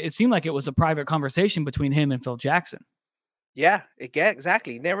 it seemed like it was a private conversation between him and Phil Jackson. Yeah,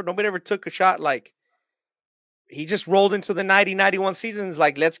 exactly. Nobody ever took a shot. Like, he just rolled into the 90-91 seasons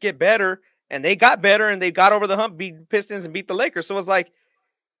like, let's get better. And they got better and they got over the hump, beat Pistons and beat the Lakers. So it was like,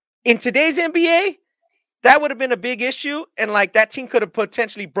 in today's NBA, that would have been a big issue. And like, that team could have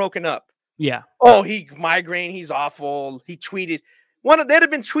potentially broken up. Yeah. Oh, he migraine. He's awful. He tweeted. they'd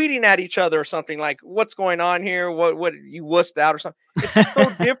have been tweeting at each other or something like, "What's going on here? What you wussed out or something?" It's so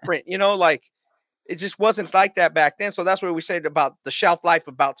different, like it just wasn't like that back then. So that's what we said about the shelf life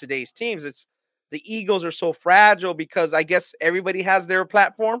about today's teams. It's the egos are so fragile because I guess everybody has their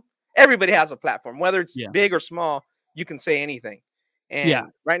platform. Everybody has a platform, whether it's big or small. You can say anything.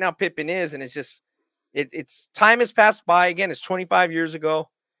 And right now, Pippen is, and it's just it's time has passed by. Again, it's 25 years ago,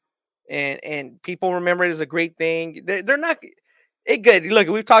 and people remember it as a great thing. They're not. It good. Look,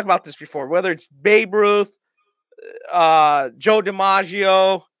 we've talked about this before. Whether it's Babe Ruth, Joe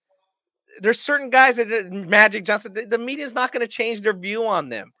DiMaggio, there's certain guys that Magic Johnson. The media is not going to change their view on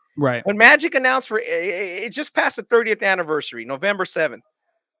them. Right. When Magic announced it just passed the 30th anniversary, November 7th.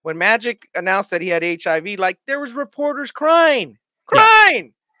 When Magic announced that he had HIV, like there was reporters crying,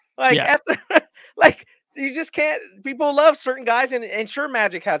 like at the, like you just can't. People love certain guys, and sure,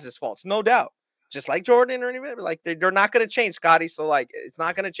 Magic has his faults, no doubt. Just like Jordan or anybody, like they're not going to change Scottie. So like, it's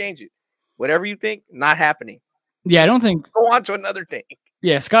not going to change it. Whatever you think, not happening. Yeah, I don't think. Go on to another thing.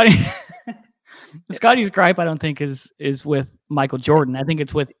 Yeah, Scottie. Scotty's gripe, I don't think is with Michael Jordan. I think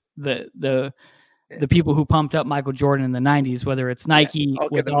it's with the people who pumped up Michael Jordan in the 90s, whether it's Nike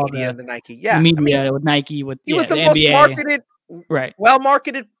with the all media, the Nike, the media with Nike with he was the most NBA. Marketed, well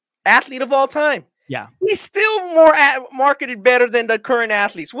marketed athlete of all time. Yeah, he's still more marketed better than the current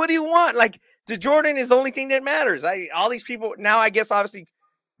athletes. What do you want? Like, the Jordan is the only thing that matters. All these people now, I guess, obviously,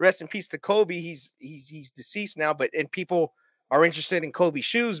 rest in peace to Kobe. He's deceased now, and people are interested in Kobe's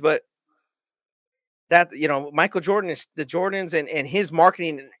shoes, but that Michael Jordan is the Jordans and his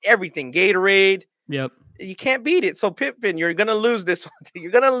marketing and everything, Gatorade. Yep. You can't beat it. So Pippen, you're gonna lose this one.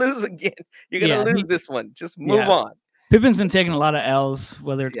 You're gonna lose again. You're gonna lose this one. Just move on. Pippen's been taking a lot of L's,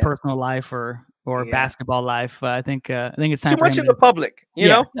 whether it's personal life or basketball life. I think it's time too much in the public. You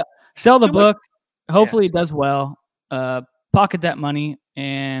know, sell the book. Hopefully it does well. Pocket that money,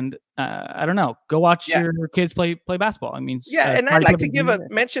 and I don't know. Go watch your kids play basketball. I mean, and I'd like to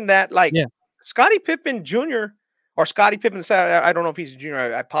mention that Scottie Pippen Jr. or Scottie Pippen. I don't know if he's a junior.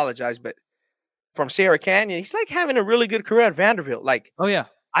 I apologize, but from Sierra Canyon, he's like having a really good career at Vanderbilt. Like, oh yeah,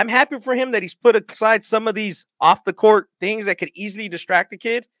 I'm happy for him that he's put aside some of these off the court things that could easily distract the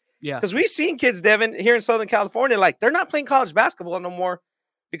kid. Yeah, because we've seen kids, Devin, here in Southern California, like they're not playing college basketball no more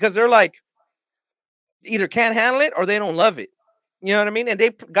because they're like either can't handle it or they don't love it. You know what I mean? And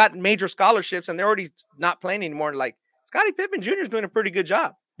they've got major scholarships and they're already not playing anymore. Like Scottie Pippen Jr. is doing a pretty good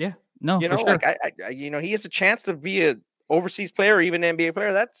job. Yeah, no, for sure. Like I he has a chance to be a overseas player or even an NBA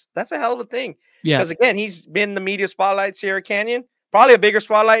player. That's a hell of a thing. Yeah, because again, he's been in the media spotlight, Sierra Canyon, probably a bigger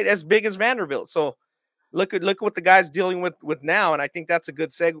spotlight as big as Vanderbilt. So look at what the guy's dealing with now, and I think that's a good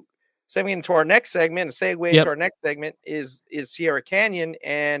segue into our next segment. Into our next segment is Sierra Canyon,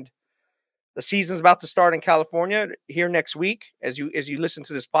 and the season's about to start in California here next week. As you listen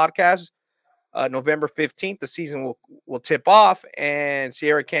to this podcast, November 15th, the season will tip off, and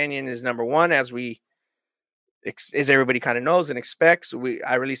Sierra Canyon is number one, as everybody kind of knows and expects.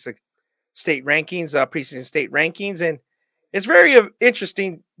 I released the state rankings, preseason state rankings, and it's very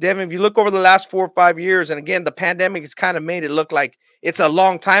interesting, Devin. If you look over the last 4 or 5 years, and again, the pandemic has kind of made it look like it's a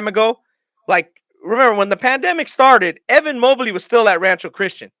long time ago. Like, remember when the pandemic started, Evan Mobley was still at Rancho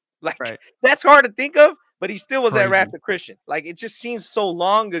Christian. Like, that's hard to think of, but he still was at Rancho Christian. Like, it just seems so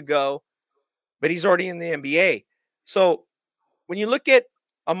long ago, but he's already in the NBA. So when you look at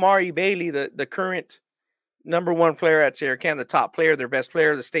Amari Bailey, the current number one player at Sierra Canyon, the top player, their best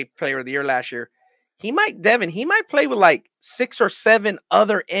player, the state player of the year last year, he might play with like 6 or 7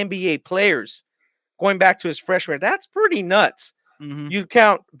 other NBA players going back to his freshman. That's pretty nuts. Mm-hmm. You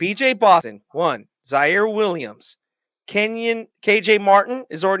count BJ Boston, 1, Zaire Williams, KJ Martin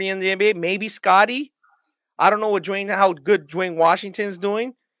is already in the NBA, maybe Scottie. I don't know how good Dwayne Washington is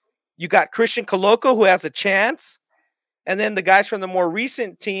doing. You got Christian Coloco, who has a chance. And then the guys from the more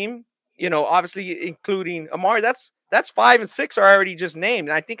recent team, obviously including Amari, that's 5 and 6 are already just named.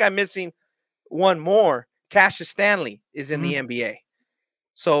 And I think I'm missing one more. Cassius Stanley is in the NBA.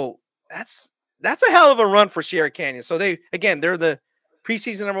 So that's a hell of a run for Sierra Canyon. So they're the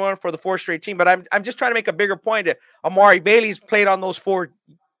preseason number one for the 4th straight team. But I'm just trying to make a bigger point that Amari Bailey's played on those 4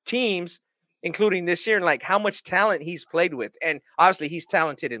 teams, including this year, and like how much talent he's played with. And obviously he's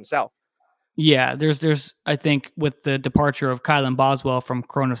talented himself. Yeah, there's I think with the departure of Kylan Boswell from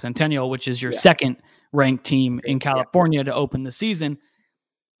Corona Centennial, which is your second ranked team in California to open the season,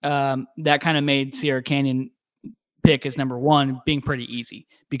 that kind of made Sierra Canyon pick as number one being pretty easy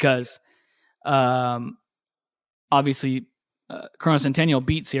because obviously Corona Centennial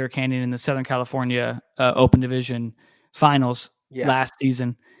beat Sierra Canyon in the Southern California Open Division Finals last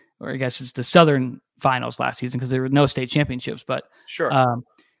season, or I guess it's the Southern finals last season because there were no state championships. But Sure.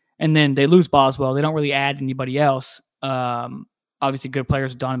 And then they lose Boswell. They don't really add anybody else. Obviously, good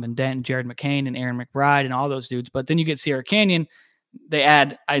players, Donovan Dent, Jared McCain, and Aaron McBride, and all those dudes. But then you get Sierra Canyon. They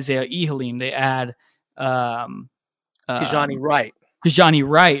add Isaiah Ehalim. They add Kijani Wright. Kijani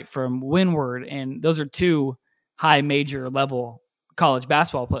Wright from Windward. And those are two high major level college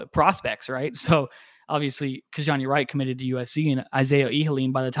basketball prospects, right? So obviously, Kijani Wright committed to USC, and Isaiah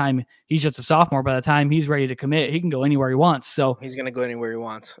Ehalim, by the time he's just a sophomore, by the time he's ready to commit, he can go anywhere he wants. So he's going to go anywhere he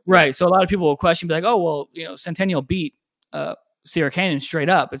wants. Right. So a lot of people will question, be like, oh, well, Centennial beat Sierra Canyon straight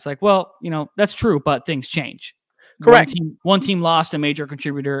up. It's like, well, that's true, but things change. Correct. One team lost a major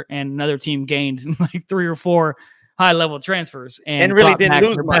contributor, and another team gained like 3 or 4 high-level transfers and really didn't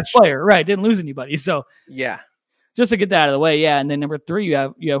lose much. Player. Right. Didn't lose anybody. So yeah. Just to get that out of the way, yeah. And then number 3, you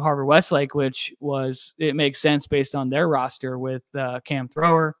have Harvard Westlake, which it makes sense based on their roster with Cam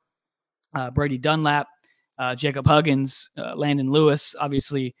Thrower, Brady Dunlap, Jacob Huggins, Landon Lewis.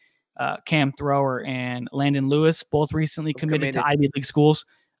 Obviously, Cam Thrower and Landon Lewis both recently committed to Ivy League schools,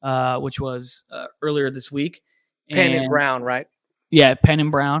 which was earlier this week. Penn and Brown, right? Yeah, Penn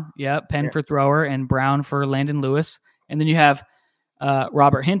and Brown. Yeah, Penn for Thrower and Brown for Landon Lewis. And then you have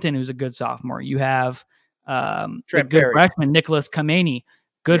Robert Hinton, who's a good sophomore. You have the good freshman Nicholas Kameni,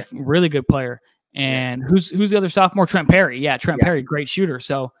 really good player. And who's the other sophomore? Trent Perry. Yeah, Trent Perry, great shooter.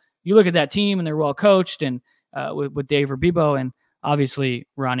 So you look at that team, and they're well coached, and with Dave Verbibo, and obviously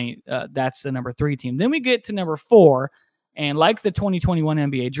Ronnie, that's the number 3 team. Then we get to number 4, and like the 2021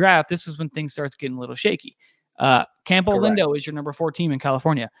 NBA draft, this is when things starts getting a little shaky. Campo Lindo is your number 4 team in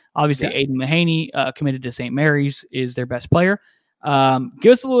California. Obviously, Aiden Mahaney, committed to St. Mary's, is their best player.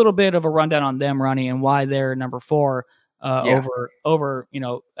 Give us a little bit of a rundown on them, Ronnie, and why they're number 4 over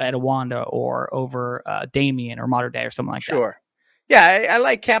Etowanda or over Damien or Mater Dei or something like that. Sure. Yeah, I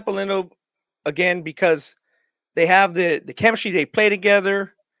like Campo Lindo again because they have the chemistry. They play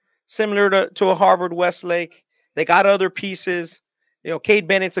together, similar to a Harvard Westlake. They got other pieces. Cade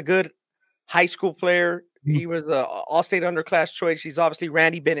Bennett's a good high school player. Mm-hmm. He was an all-state underclass choice. He's obviously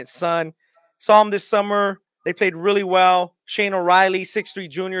Randy Bennett's son. Saw him this summer. They played really well. Shane O'Reilly, 6'3"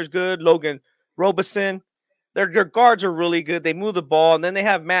 junior, is good. Logan Robeson. Their guards are really good. They move the ball. And then they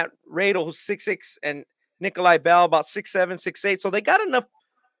have Matt Radel, who's 6'6", and Nikolai Bell, about 6'7", 6'8". So they got enough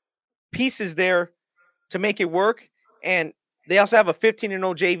pieces there to make it work. And they also have a 15-0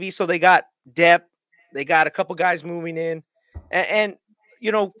 JV, so they got depth. They got a couple guys moving in. And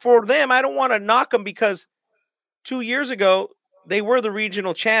for them, I don't want to knock them because 2 years ago, they were the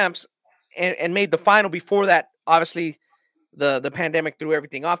regional champs and made the final. Before that, obviously, the pandemic threw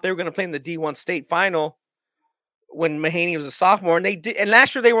everything off. They were going to play in the D1 state final when Mahaney was a sophomore. And they did. And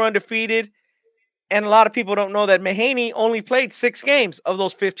last year, they were undefeated. And a lot of people don't know that Mahaney only played 6 games of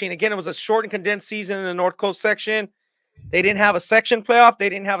those 15. Again, it was a short and condensed season in the North Coast section. They didn't have a section playoff. They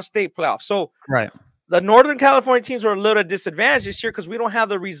didn't have a state playoff. So the Northern California teams are a little disadvantaged this year because we don't have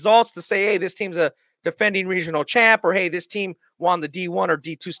the results to say, hey, this team's a defending regional champ, or hey, this team won the D1 or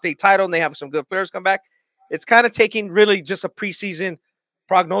D2 state title and they have some good players come back. It's kind of taking really just a preseason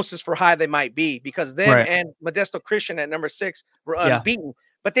prognosis for how they might be, because them and Modesto Christian at number 6 were unbeaten,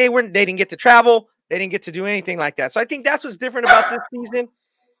 but they didn't get to travel. They didn't get to do anything like that. So I think that's what's different about this season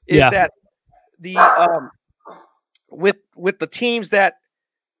is that the with the teams that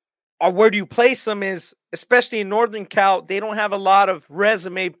are, where do you place them, is especially in Northern Cal, they don't have a lot of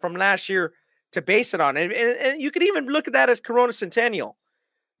resume from last year to base it on. And you could even look at that as Corona Centennial.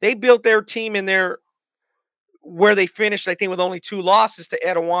 They built their team in there where they finished, I think, with only 2 losses to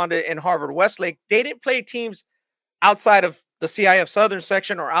Etowanda and Harvard Westlake. They didn't play teams outside of the CIF Southern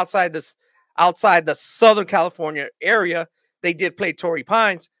section or outside the Southern California area. They did play Torrey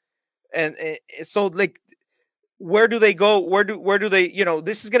Pines. And so, like, where do they go? Where do they,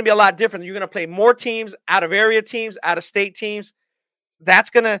 this is going to be a lot different. You're going to play more teams, out of area teams, out of state teams. That's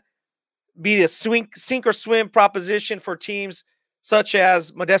going to be a sink or swim proposition for teams such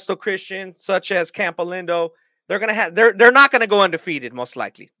as Modesto Christian, such as Campo Lindo. They're not going to go undefeated, most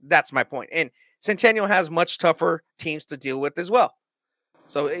likely. That's my point. And Centennial has much tougher teams to deal with as well.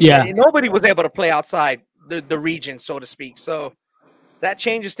 So nobody was able to play outside the region, so to speak. So that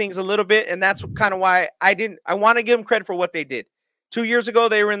changes things a little bit, and that's kind of why I want to give them credit for what they did. 2 years ago,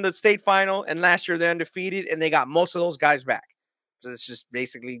 they were in the state final, and last year they're undefeated, and they got most of those guys back. So it's just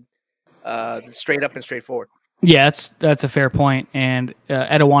basically straight up and straightforward. Yeah, that's a fair point. And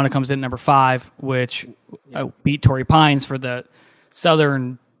Etowanda comes in number 5, which beat Torrey Pines for the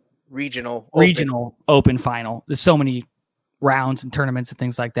Southern Regional Open final. There's so many rounds and tournaments and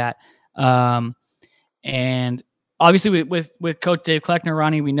things like that. And obviously with Coach Dave Kleckner,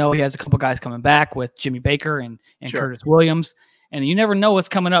 Ronnie, we know he has a couple guys coming back with Jimmy Baker and Sure. Curtis Williams, and you never know what's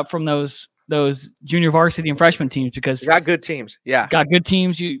coming up from those junior varsity and freshman teams because They got good teams. Yeah. got good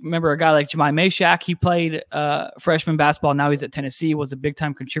teams. You remember a guy like Jemai Meshack, he played freshman basketball. Now he's at Tennessee, was a big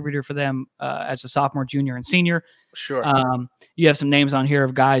time contributor for them as a sophomore, junior, and senior. Sure. You have some names on here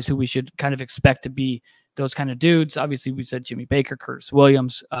of guys who we should kind of expect to be those kind of dudes. Obviously, we said Jimmy Baker, Curtis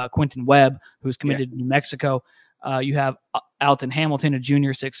Williams, Quentin Webb, who's committed to New Mexico. You have Alton Hamilton, a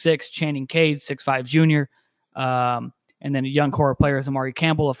junior, 6'6", Channing Cade, 6'5", junior. And then a young core of players, Amari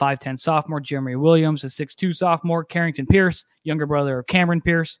Campbell, a 5'10" sophomore, Jeremy Williams, a 6'2" sophomore, Carrington Pierce, younger brother of Cameron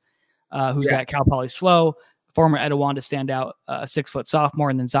Pierce, who's at Cal Poly SLO, former Etowanda standout, a 6-foot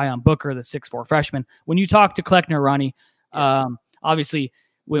sophomore, and then Zion Booker, the 6'4" freshman. When you talk to Kleckner, Ronnie, obviously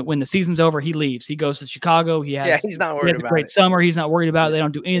when the season's over, he leaves. He goes to Chicago. He's not worried about a great it. summer. He's not worried about it. They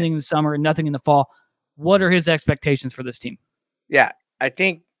don't do anything in the summer and nothing in the fall. What are his expectations for this team? Yeah, I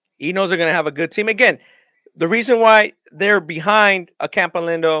think he knows they're going to have a good team. Again, the reason why they're behind a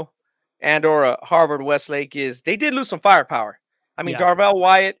Campolindo and or a Harvard Westlake is they did lose some firepower. I mean, Darvell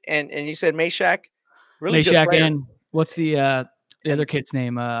Wyatt and you said Meshack, really good player. And what's the other kid's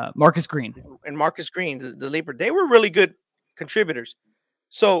name? Marcus Green. And Marcus Green, the leaper. They were really good contributors.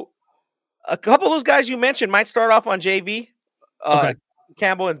 So a couple of those guys you mentioned might start off on JV,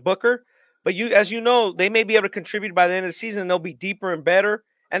 Campbell and Booker. But as you know, they may be able to contribute by the end of the season. They'll be deeper and better,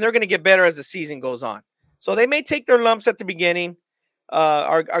 and they're going to get better as the season goes on. So they may take their lumps at the beginning.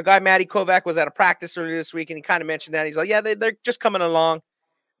 Our guy, Matty Kovac, was at a practice earlier this week, and he kind of mentioned that. He's like, yeah, they're just coming along.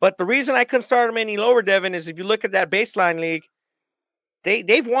 But the reason I couldn't start them any lower, Devin, is if you look at that baseline league,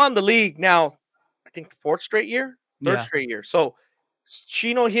 they've won the league now, I think, the third straight year. So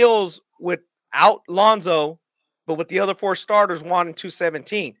Chino Hills without Lonzo, but with the other four starters, won in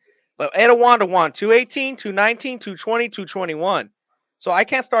 2017. But Etowanda won 218, 219, 220, 221. So I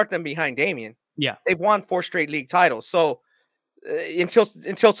can't start them behind Damian. Yeah. They've won 4 straight league titles. So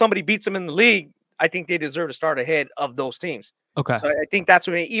until somebody beats them in the league, I think they deserve to start ahead of those teams. Okay. So I think that's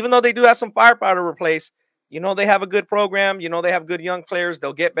what, even though they do have some firepower to replace, they have a good program, they have good young players,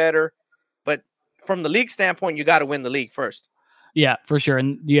 they'll get better. But from the league standpoint, you got to win the league first. Yeah, for sure.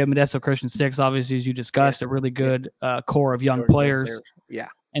 And you have Modesto Christian 6, obviously, as you discussed, a really good core of young players. Yeah.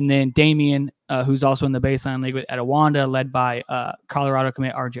 And then Damian, who's also in the baseline league with Etowanda, led by Colorado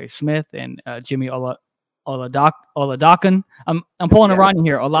commit R.J. Smith and Jimmy Oladakan. I'm pulling a Ronnie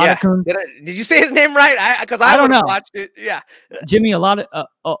here. Oladakan. Yeah. Did you say his name right? Because I don't know. Watched it. Yeah. Jimmy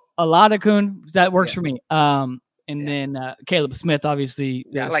Oladakan. That works for me. And then Caleb Smith, obviously,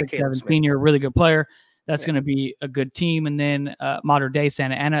 I like 6'7" senior, really good player. That's going to be a good team. And then Modern Day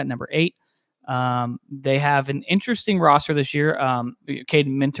Santa Ana at number 8. They have an interesting roster this year. Caden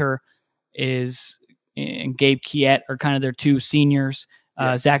Minter and Gabe Kiet are kind of their 2 seniors.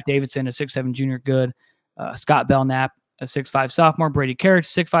 Zach Davidson, a 6'7" junior, good. Scott Belknap, a 6'5" sophomore. Brady Carrick,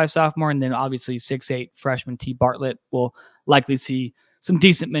 6'5" sophomore. And then obviously 6'8" freshman T. Bartlett will likely see some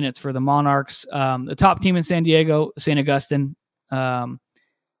decent minutes for the Monarchs. The top team in San Diego, St. Augustine,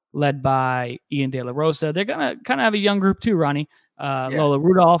 led by Ian De La Rosa. They're going to kind of have a young group too, Ronnie. Lola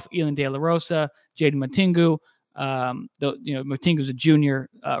Rudolph, Ian De La Rosa, Jaden Matingu. Matingu's a junior,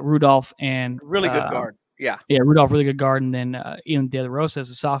 Rudolph, and really good guard. Yeah, Rudolph, really good guard, and then Ian De La Rosa is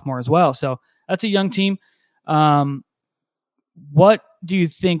a sophomore as well. So that's a young team. What do you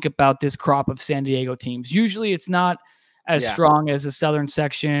think about this crop of San Diego teams? Usually it's not as strong as the southern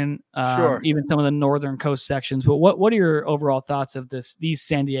section, even some of the northern coast sections. But what are your overall thoughts of these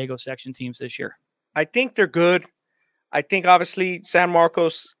San Diego section teams this year? I think they're good. I think obviously San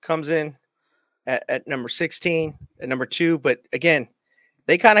Marcos comes in at number 16, at number 2. But again,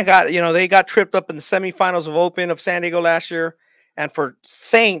 they kind of got, they got tripped up in the semifinals of Open of San Diego last year. And for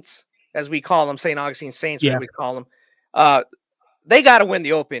Saints, as we call them, St. Augustine Saints, we call them, they got to win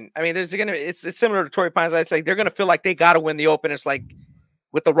the Open. I mean, it's similar to Torrey Pines. It's like they're going to feel like they got to win the Open. It's like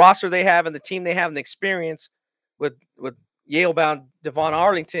with the roster they have and the team they have and the experience with Yale-bound Devon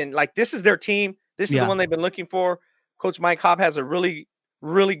Arlington, like this is their team. This is the one they've been looking for. Coach Mike Hobb has a really,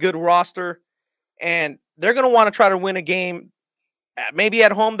 really good roster, and they're going to want to try to win a game. Maybe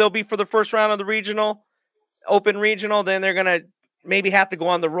at home they'll be for the first round of the Open Regional. Then they're going to maybe have to go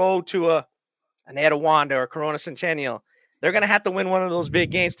on the road to an Etowanda or Corona Centennial. They're going to have to win one of those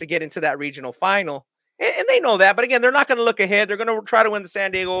big games to get into that regional final, and they know that. But again, they're not going to look ahead. They're going to try to win the San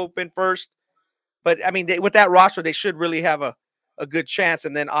Diego Open first. But I mean, with that roster, they should really have a good chance.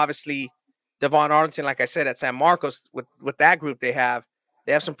 And then obviously Devon Arlington, like I said, at San Marcos, with that group they have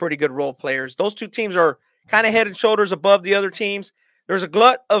some pretty good role players. Those 2 teams are kind of head and shoulders above the other teams. there's a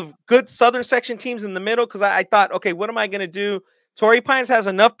glut of good Southern section teams in the middle because I thought, okay, what am I going to do? Torrey Pines has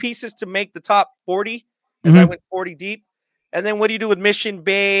enough pieces to make the top 40 as I went 40 deep. And then what do you do with Mission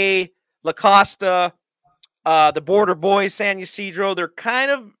Bay, La Costa, the Border Boys, San Ysidro? They're kind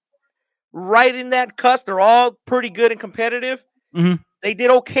of right in that cusp. They're all pretty good and competitive. They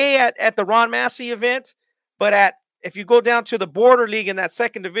did okay at the Ron Massey event, but if you go down to the Border League in that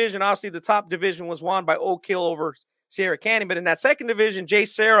second division, obviously the top division was won by Oak Hill over Sierra Canyon. But in that second division, Jay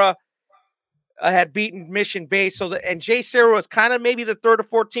Serra had beaten Mission Bay. And Jay Serra was kind of maybe the third or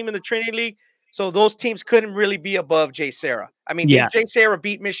fourth team in the Trinity League. So those teams couldn't really be above Jay Serra. I mean, Jay Serra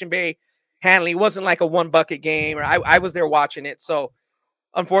beat Mission Bay handily. It wasn't like a one bucket game. Or I was there watching it. So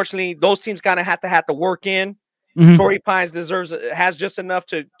unfortunately, those teams kind of had to work in. Torrey Pines has just enough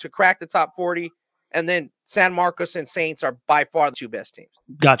to crack the top 40. And then San Marcos and Saints are by far the two best teams.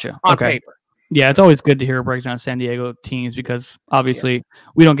 Gotcha. On paper. Yeah, it's always good to hear a breakdown of San Diego teams because obviously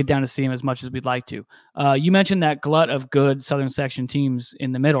we don't get down to see them as much as we'd like to. You mentioned that glut of good Southern Section teams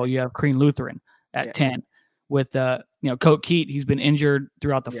in the middle. You have Crean Lutheran at 10 with Coat Keat. He's been injured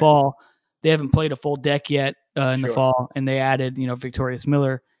throughout the fall. They haven't played a full deck yet in the fall, and they added Victorious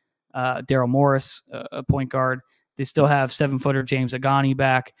Miller, Daryl Morris, a point guard. They still have 7-footer James Agani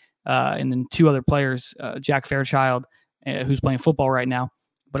back, and then two other players, Jack Fairchild, who's playing football right now,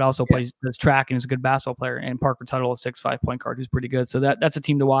 but also does track and is a good basketball player, and Parker Tuttle, a 6'5" point guard who's pretty good. So that's a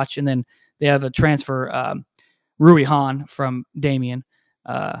team to watch. And then they have a transfer, Rui Han from Damien,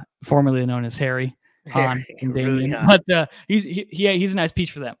 formerly known as Harry Han and Damien. But he's a nice piece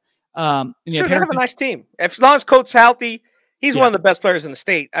for them. They have a nice team. As long as Coates healthy, he's one of the best players in the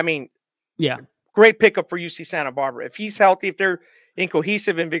state. I mean, great pickup for UC Santa Barbara. If he's healthy, if they're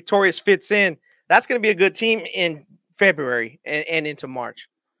cohesive and Victorious fits in, that's going to be a good team in February and into March.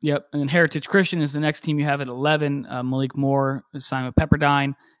 Yep. And then Heritage Christian is the next team you have at 11. Malik Moore is signed with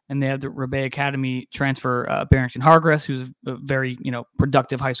Pepperdine, and they have the Rebay Academy transfer Barrington Hargress, who's a very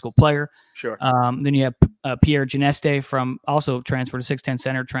productive high school player. Sure. Then you have Pierre Geneste from also transferred to 6'10"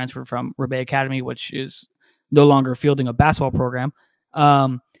 center, transferred from Rebay Academy, which is no longer fielding a basketball program.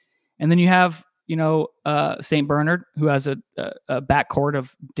 And then you have St. Bernard, who has a backcourt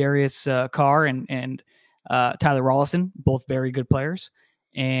of Darius Carr and Tyler Rollison, both very good players.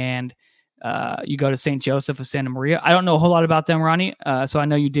 And you go to St. Joseph of Santa Maria. I don't know a whole lot about them, Ronnie. So I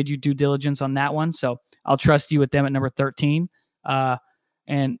know you did your due diligence on that one. So I'll trust you with them at number 13.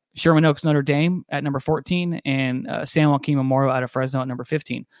 And Sherman Oaks Notre Dame at number 14, and San Joaquin Memorial out of Fresno at number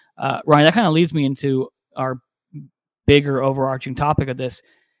 15. Ronnie, that kind of leads me into our bigger overarching topic of this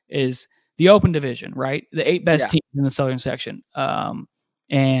is the open division, right? The 8 best teams in the Southern section.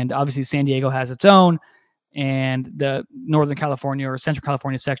 And obviously San Diego has its own, and the Northern California or Central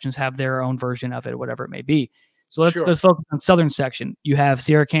California sections have their own version of it, whatever it may be. So let's focus on Southern section. You have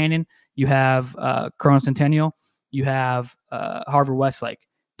Sierra Canyon, you have Corona Centennial, you have Harvard Westlake.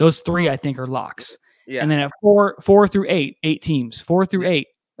 Those 3, I think, are locks. Yeah. And then at 4 through 8 teams, 4 through 8,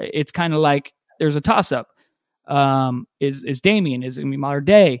 it's kind of like there's a toss-up. Is Damien, is Modern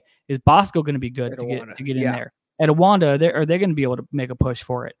Day, is Bosco going to be good to get in there? At Awanda, are they going to be able to make a push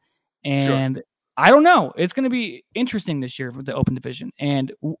for it? And I don't know. It's going to be interesting this year with the open division.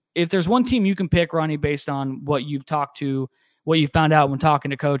 And if there's one team you can pick, Ronnie, based on what you've talked to, what you found out when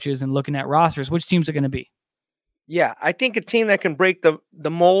talking to coaches and looking at rosters, which teams are going to be? Yeah, I think a team that can break the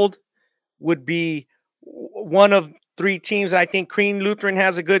mold would be one of 3 teams. I think Crean Lutheran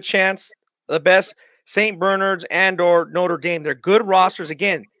has a good chance. The best, St. Bernard's and or Notre Dame. They're good rosters.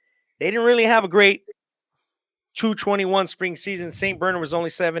 Again, they didn't really have a great 2-21 spring season. St. Bernard was only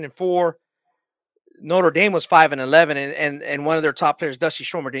 7-4. Notre Dame was 5-11, and one of their top players, Dusty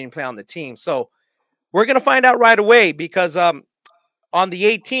Stromer, didn't play on the team. So we're going to find out right away because on the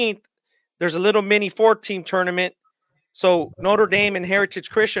 18th, there's a little mini 4-team tournament. So Notre Dame and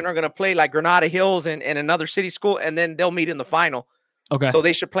Heritage Christian are going to play like Granada Hills and another city school, and then they'll meet in the final. Okay. So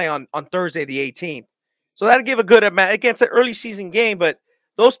they should play on Thursday, the 18th. So that'll give a good amount. Against an early season game, but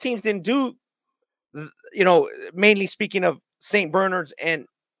those teams didn't do, mainly speaking of St. Bernard's and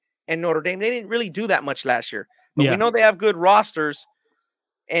Notre Dame, they didn't really do that much last year. But we know they have good rosters,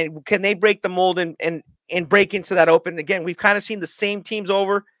 and can they break the mold and break into that open? Again, we've kind of seen the same teams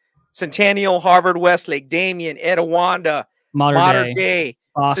over: Centennial, Harvard Westlake, Damien, Etowanda, Modern Day,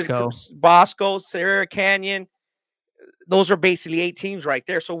 Bosco, Sierra Canyon. Those are basically 8 teams right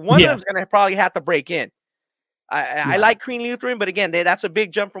there. So one of them's going to probably have to break in. I like Crean Lutheran, but again, that's a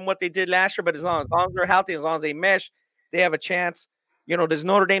big jump from what they did last year. But as long as they're healthy, as long as they mesh, they have a chance. Does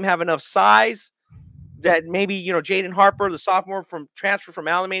Notre Dame have enough size that maybe, Jaden Harper, the sophomore transfer from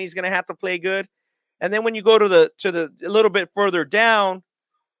Alameda, is going to have to play good? And then when you go to the a little bit further down,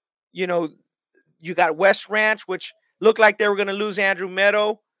 you know, you got West Ranch, which looked like they were going to lose Andrew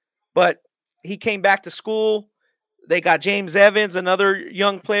Meadow, but he came back to school. They got James Evans, another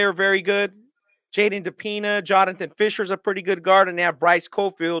young player, very good. Jaden DePina, Jonathan Fisher's a pretty good guard, and they have Bryce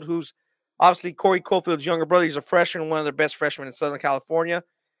Cofield, who's obviously Corey Cofield's younger brother. He's a freshman, one of their best freshmen in Southern California.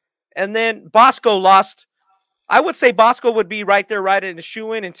 And then Bosco lost. I would say Bosco would be right there, right in the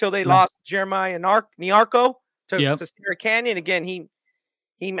shoe-in until they lost Jeremiah Niarco to Sierra Canyon. Again,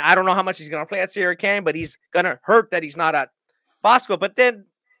 I don't know how much he's going to play at Sierra Canyon, but he's going to hurt that he's not at Bosco. But then,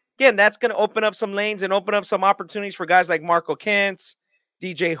 again, that's going to open up some lanes and open up some opportunities for guys like Marco Kentz,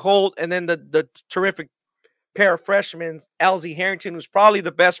 DJ Holt, and then the terrific pair of freshmen, LZ Harrington, who's probably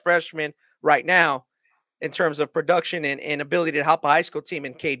the best freshman right now in terms of production and ability to help a high school team,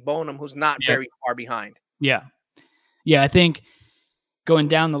 and Cade Bonham, who's not very far behind. Yeah. Yeah, I think going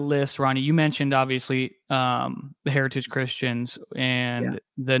down the list, Ronnie, you mentioned obviously the Heritage Christians and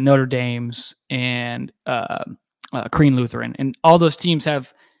the Notre Dames and Crean Lutheran, and all those teams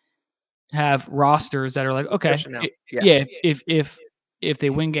have rosters that are like, okay, if they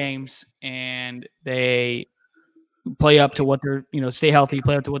win games and they play up to what they're, stay healthy,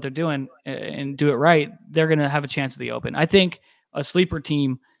 play up to what they're doing and do it right, they're going to have a chance at the Open. I think a sleeper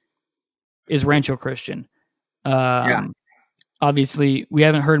team is Rancho Christian. Obviously we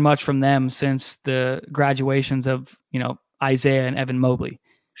haven't heard much from them since the graduations of, Isaiah and Evan Mobley.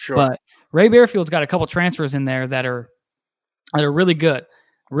 Sure. But Ray Barefield's got a couple transfers in there that are really good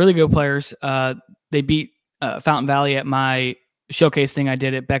players. They beat Fountain Valley at my showcase thing I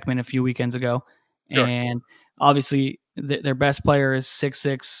did at Beckman a few weekends ago. Sure. And obviously their best player is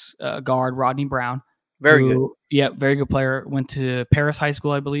 6'6" guard Rodney Brown. Very good. Yeah, very good player. Went to Paris High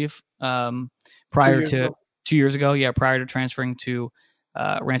School, I believe, prior to 2 years ago. Yeah, prior to transferring to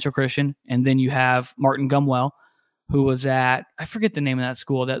Rancho Christian. And then you have Martin Gumwell, who was at, I forget the name of that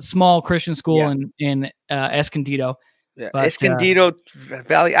school, that small Christian school in Escondido. Yeah, but, Escondido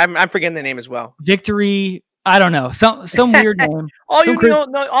Valley. I'm forgetting the name as well. Victory. I don't know. Some weird name. All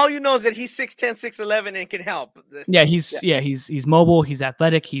you know is that he's 6'10", 6'11", and can help. Yeah, he's mobile. He's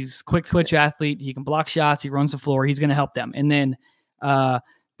athletic. He's quick twitch athlete. He can block shots. He runs the floor. He's going to help them. And then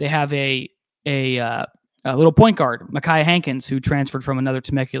they have a little point guard, Micaiah Hankins, who transferred from another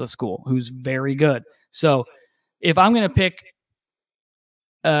Temecula school, who's very good. So if I'm going to pick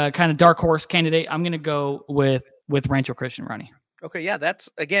a kind of dark horse candidate, I'm going to go with Rancho Christian, Ronnie. Okay, yeah, that's,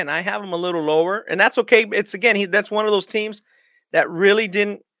 again, I have him a little lower, and that's okay. It's, again, that's one of those teams that really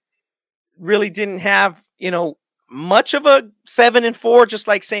didn't have, much of a 7-4, just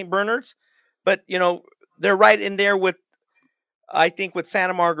like St. Bernard's, but, they're right in there with, I think, with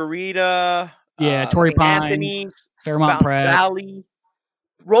Santa Margarita, Torrey Pines, Anthony's, Fairmont Prep, Valley,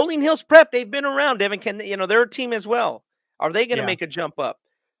 Rolling Hills Prep. They've been around. Devin, they're a team as well. Are they going to make a jump up?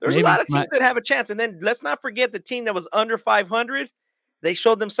 There's a lot of teams that have a chance. And then let's not forget the team that was under 500. They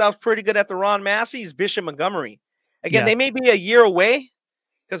showed themselves pretty good at the Ron Massey's, Bishop Montgomery. Again, they may be a year away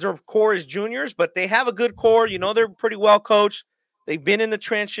because their core is juniors, but they have a good core. They're pretty well coached. They've been in the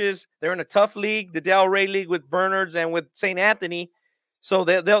trenches. They're in a tough league, the Del Rey League with Bernards and with St. Anthony. So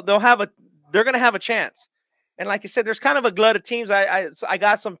they're going to have a chance. And like I said, there's kind of a glut of teams. I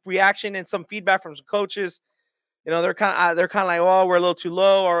got some reaction and some feedback from some coaches. They're kind of like, oh, we're a little too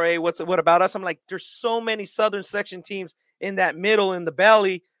low, or hey, what about us? I'm like, there's so many Southern Section teams in that middle in the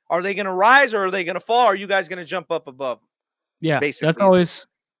belly. Are they going to rise or are they going to fall? Or are you guys going to jump up above? Yeah, basically.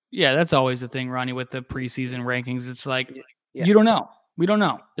 That's always the thing, Ronnie, with the preseason rankings. It's like you don't know. We don't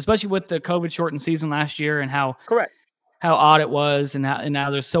know, especially with the COVID shortened season last year and how odd it was, and now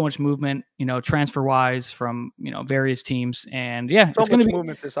there's so much movement, transfer wise from various teams, and it's going to be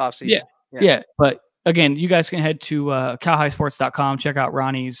movement this offseason. Yeah, but. Again, you guys can head to CalHighSports.com, check out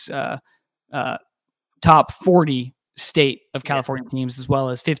Ronnie's top 40 state of California teams, as well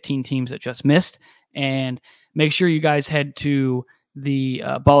as 15 teams that just missed. And make sure you guys head to the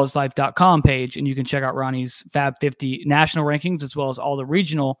ballislife.com page, and you can check out Ronnie's Fab 50 national rankings, as well as all the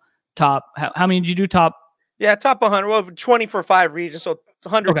regional top. How many did you do? Top 100. Well, 20 for 5 regions, so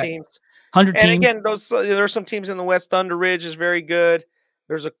 100 teams. 100 teams. And again, there are some teams in the West. Thunder Ridge is very good.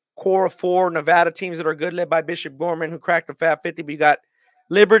 There's a core of 4 Nevada teams that are good, led by Bishop Gorman, who cracked the Fab 50. But you got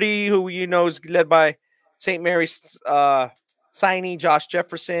Liberty, who is led by St. Mary's signee Josh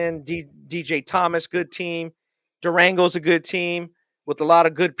Jefferson, DJ Thomas, good team. Durango's a good team with a lot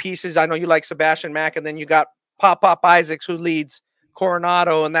of good pieces. I know you like Sebastian Mack, and then you got Pop Isaacs, who leads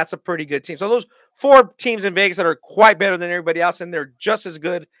Coronado, and that's a pretty good team. So those 4 teams in Vegas that are quite better than everybody else, and they're just as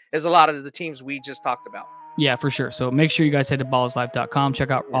good as a lot of the teams we just talked about. Yeah, for sure. So make sure you guys head to ballislife.com. Check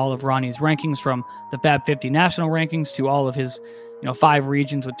out all of Ronnie's rankings, from the Fab 50 national rankings to all of his, 5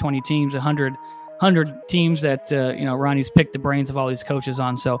 regions with 20 teams, 100 teams that, Ronnie's picked the brains of all these coaches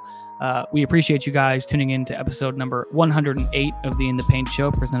on. So we appreciate you guys tuning in to episode number 108 of the In the Paint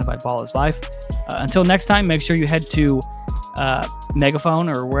Show, presented by Ball is Life. Until next time, make sure you head to Megaphone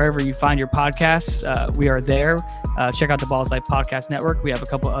or wherever you find your podcasts. We are there. Check out the Ball is Life Podcast Network. We have a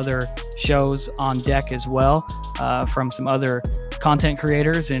couple other shows on deck as well, from some other content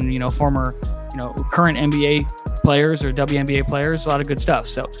creators and, former, current NBA players or WNBA players. A lot of good stuff.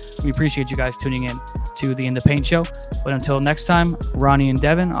 So we appreciate you guys tuning in to the In the Paint Show. But until next time, Ronnie and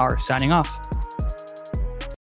Devin are signing off.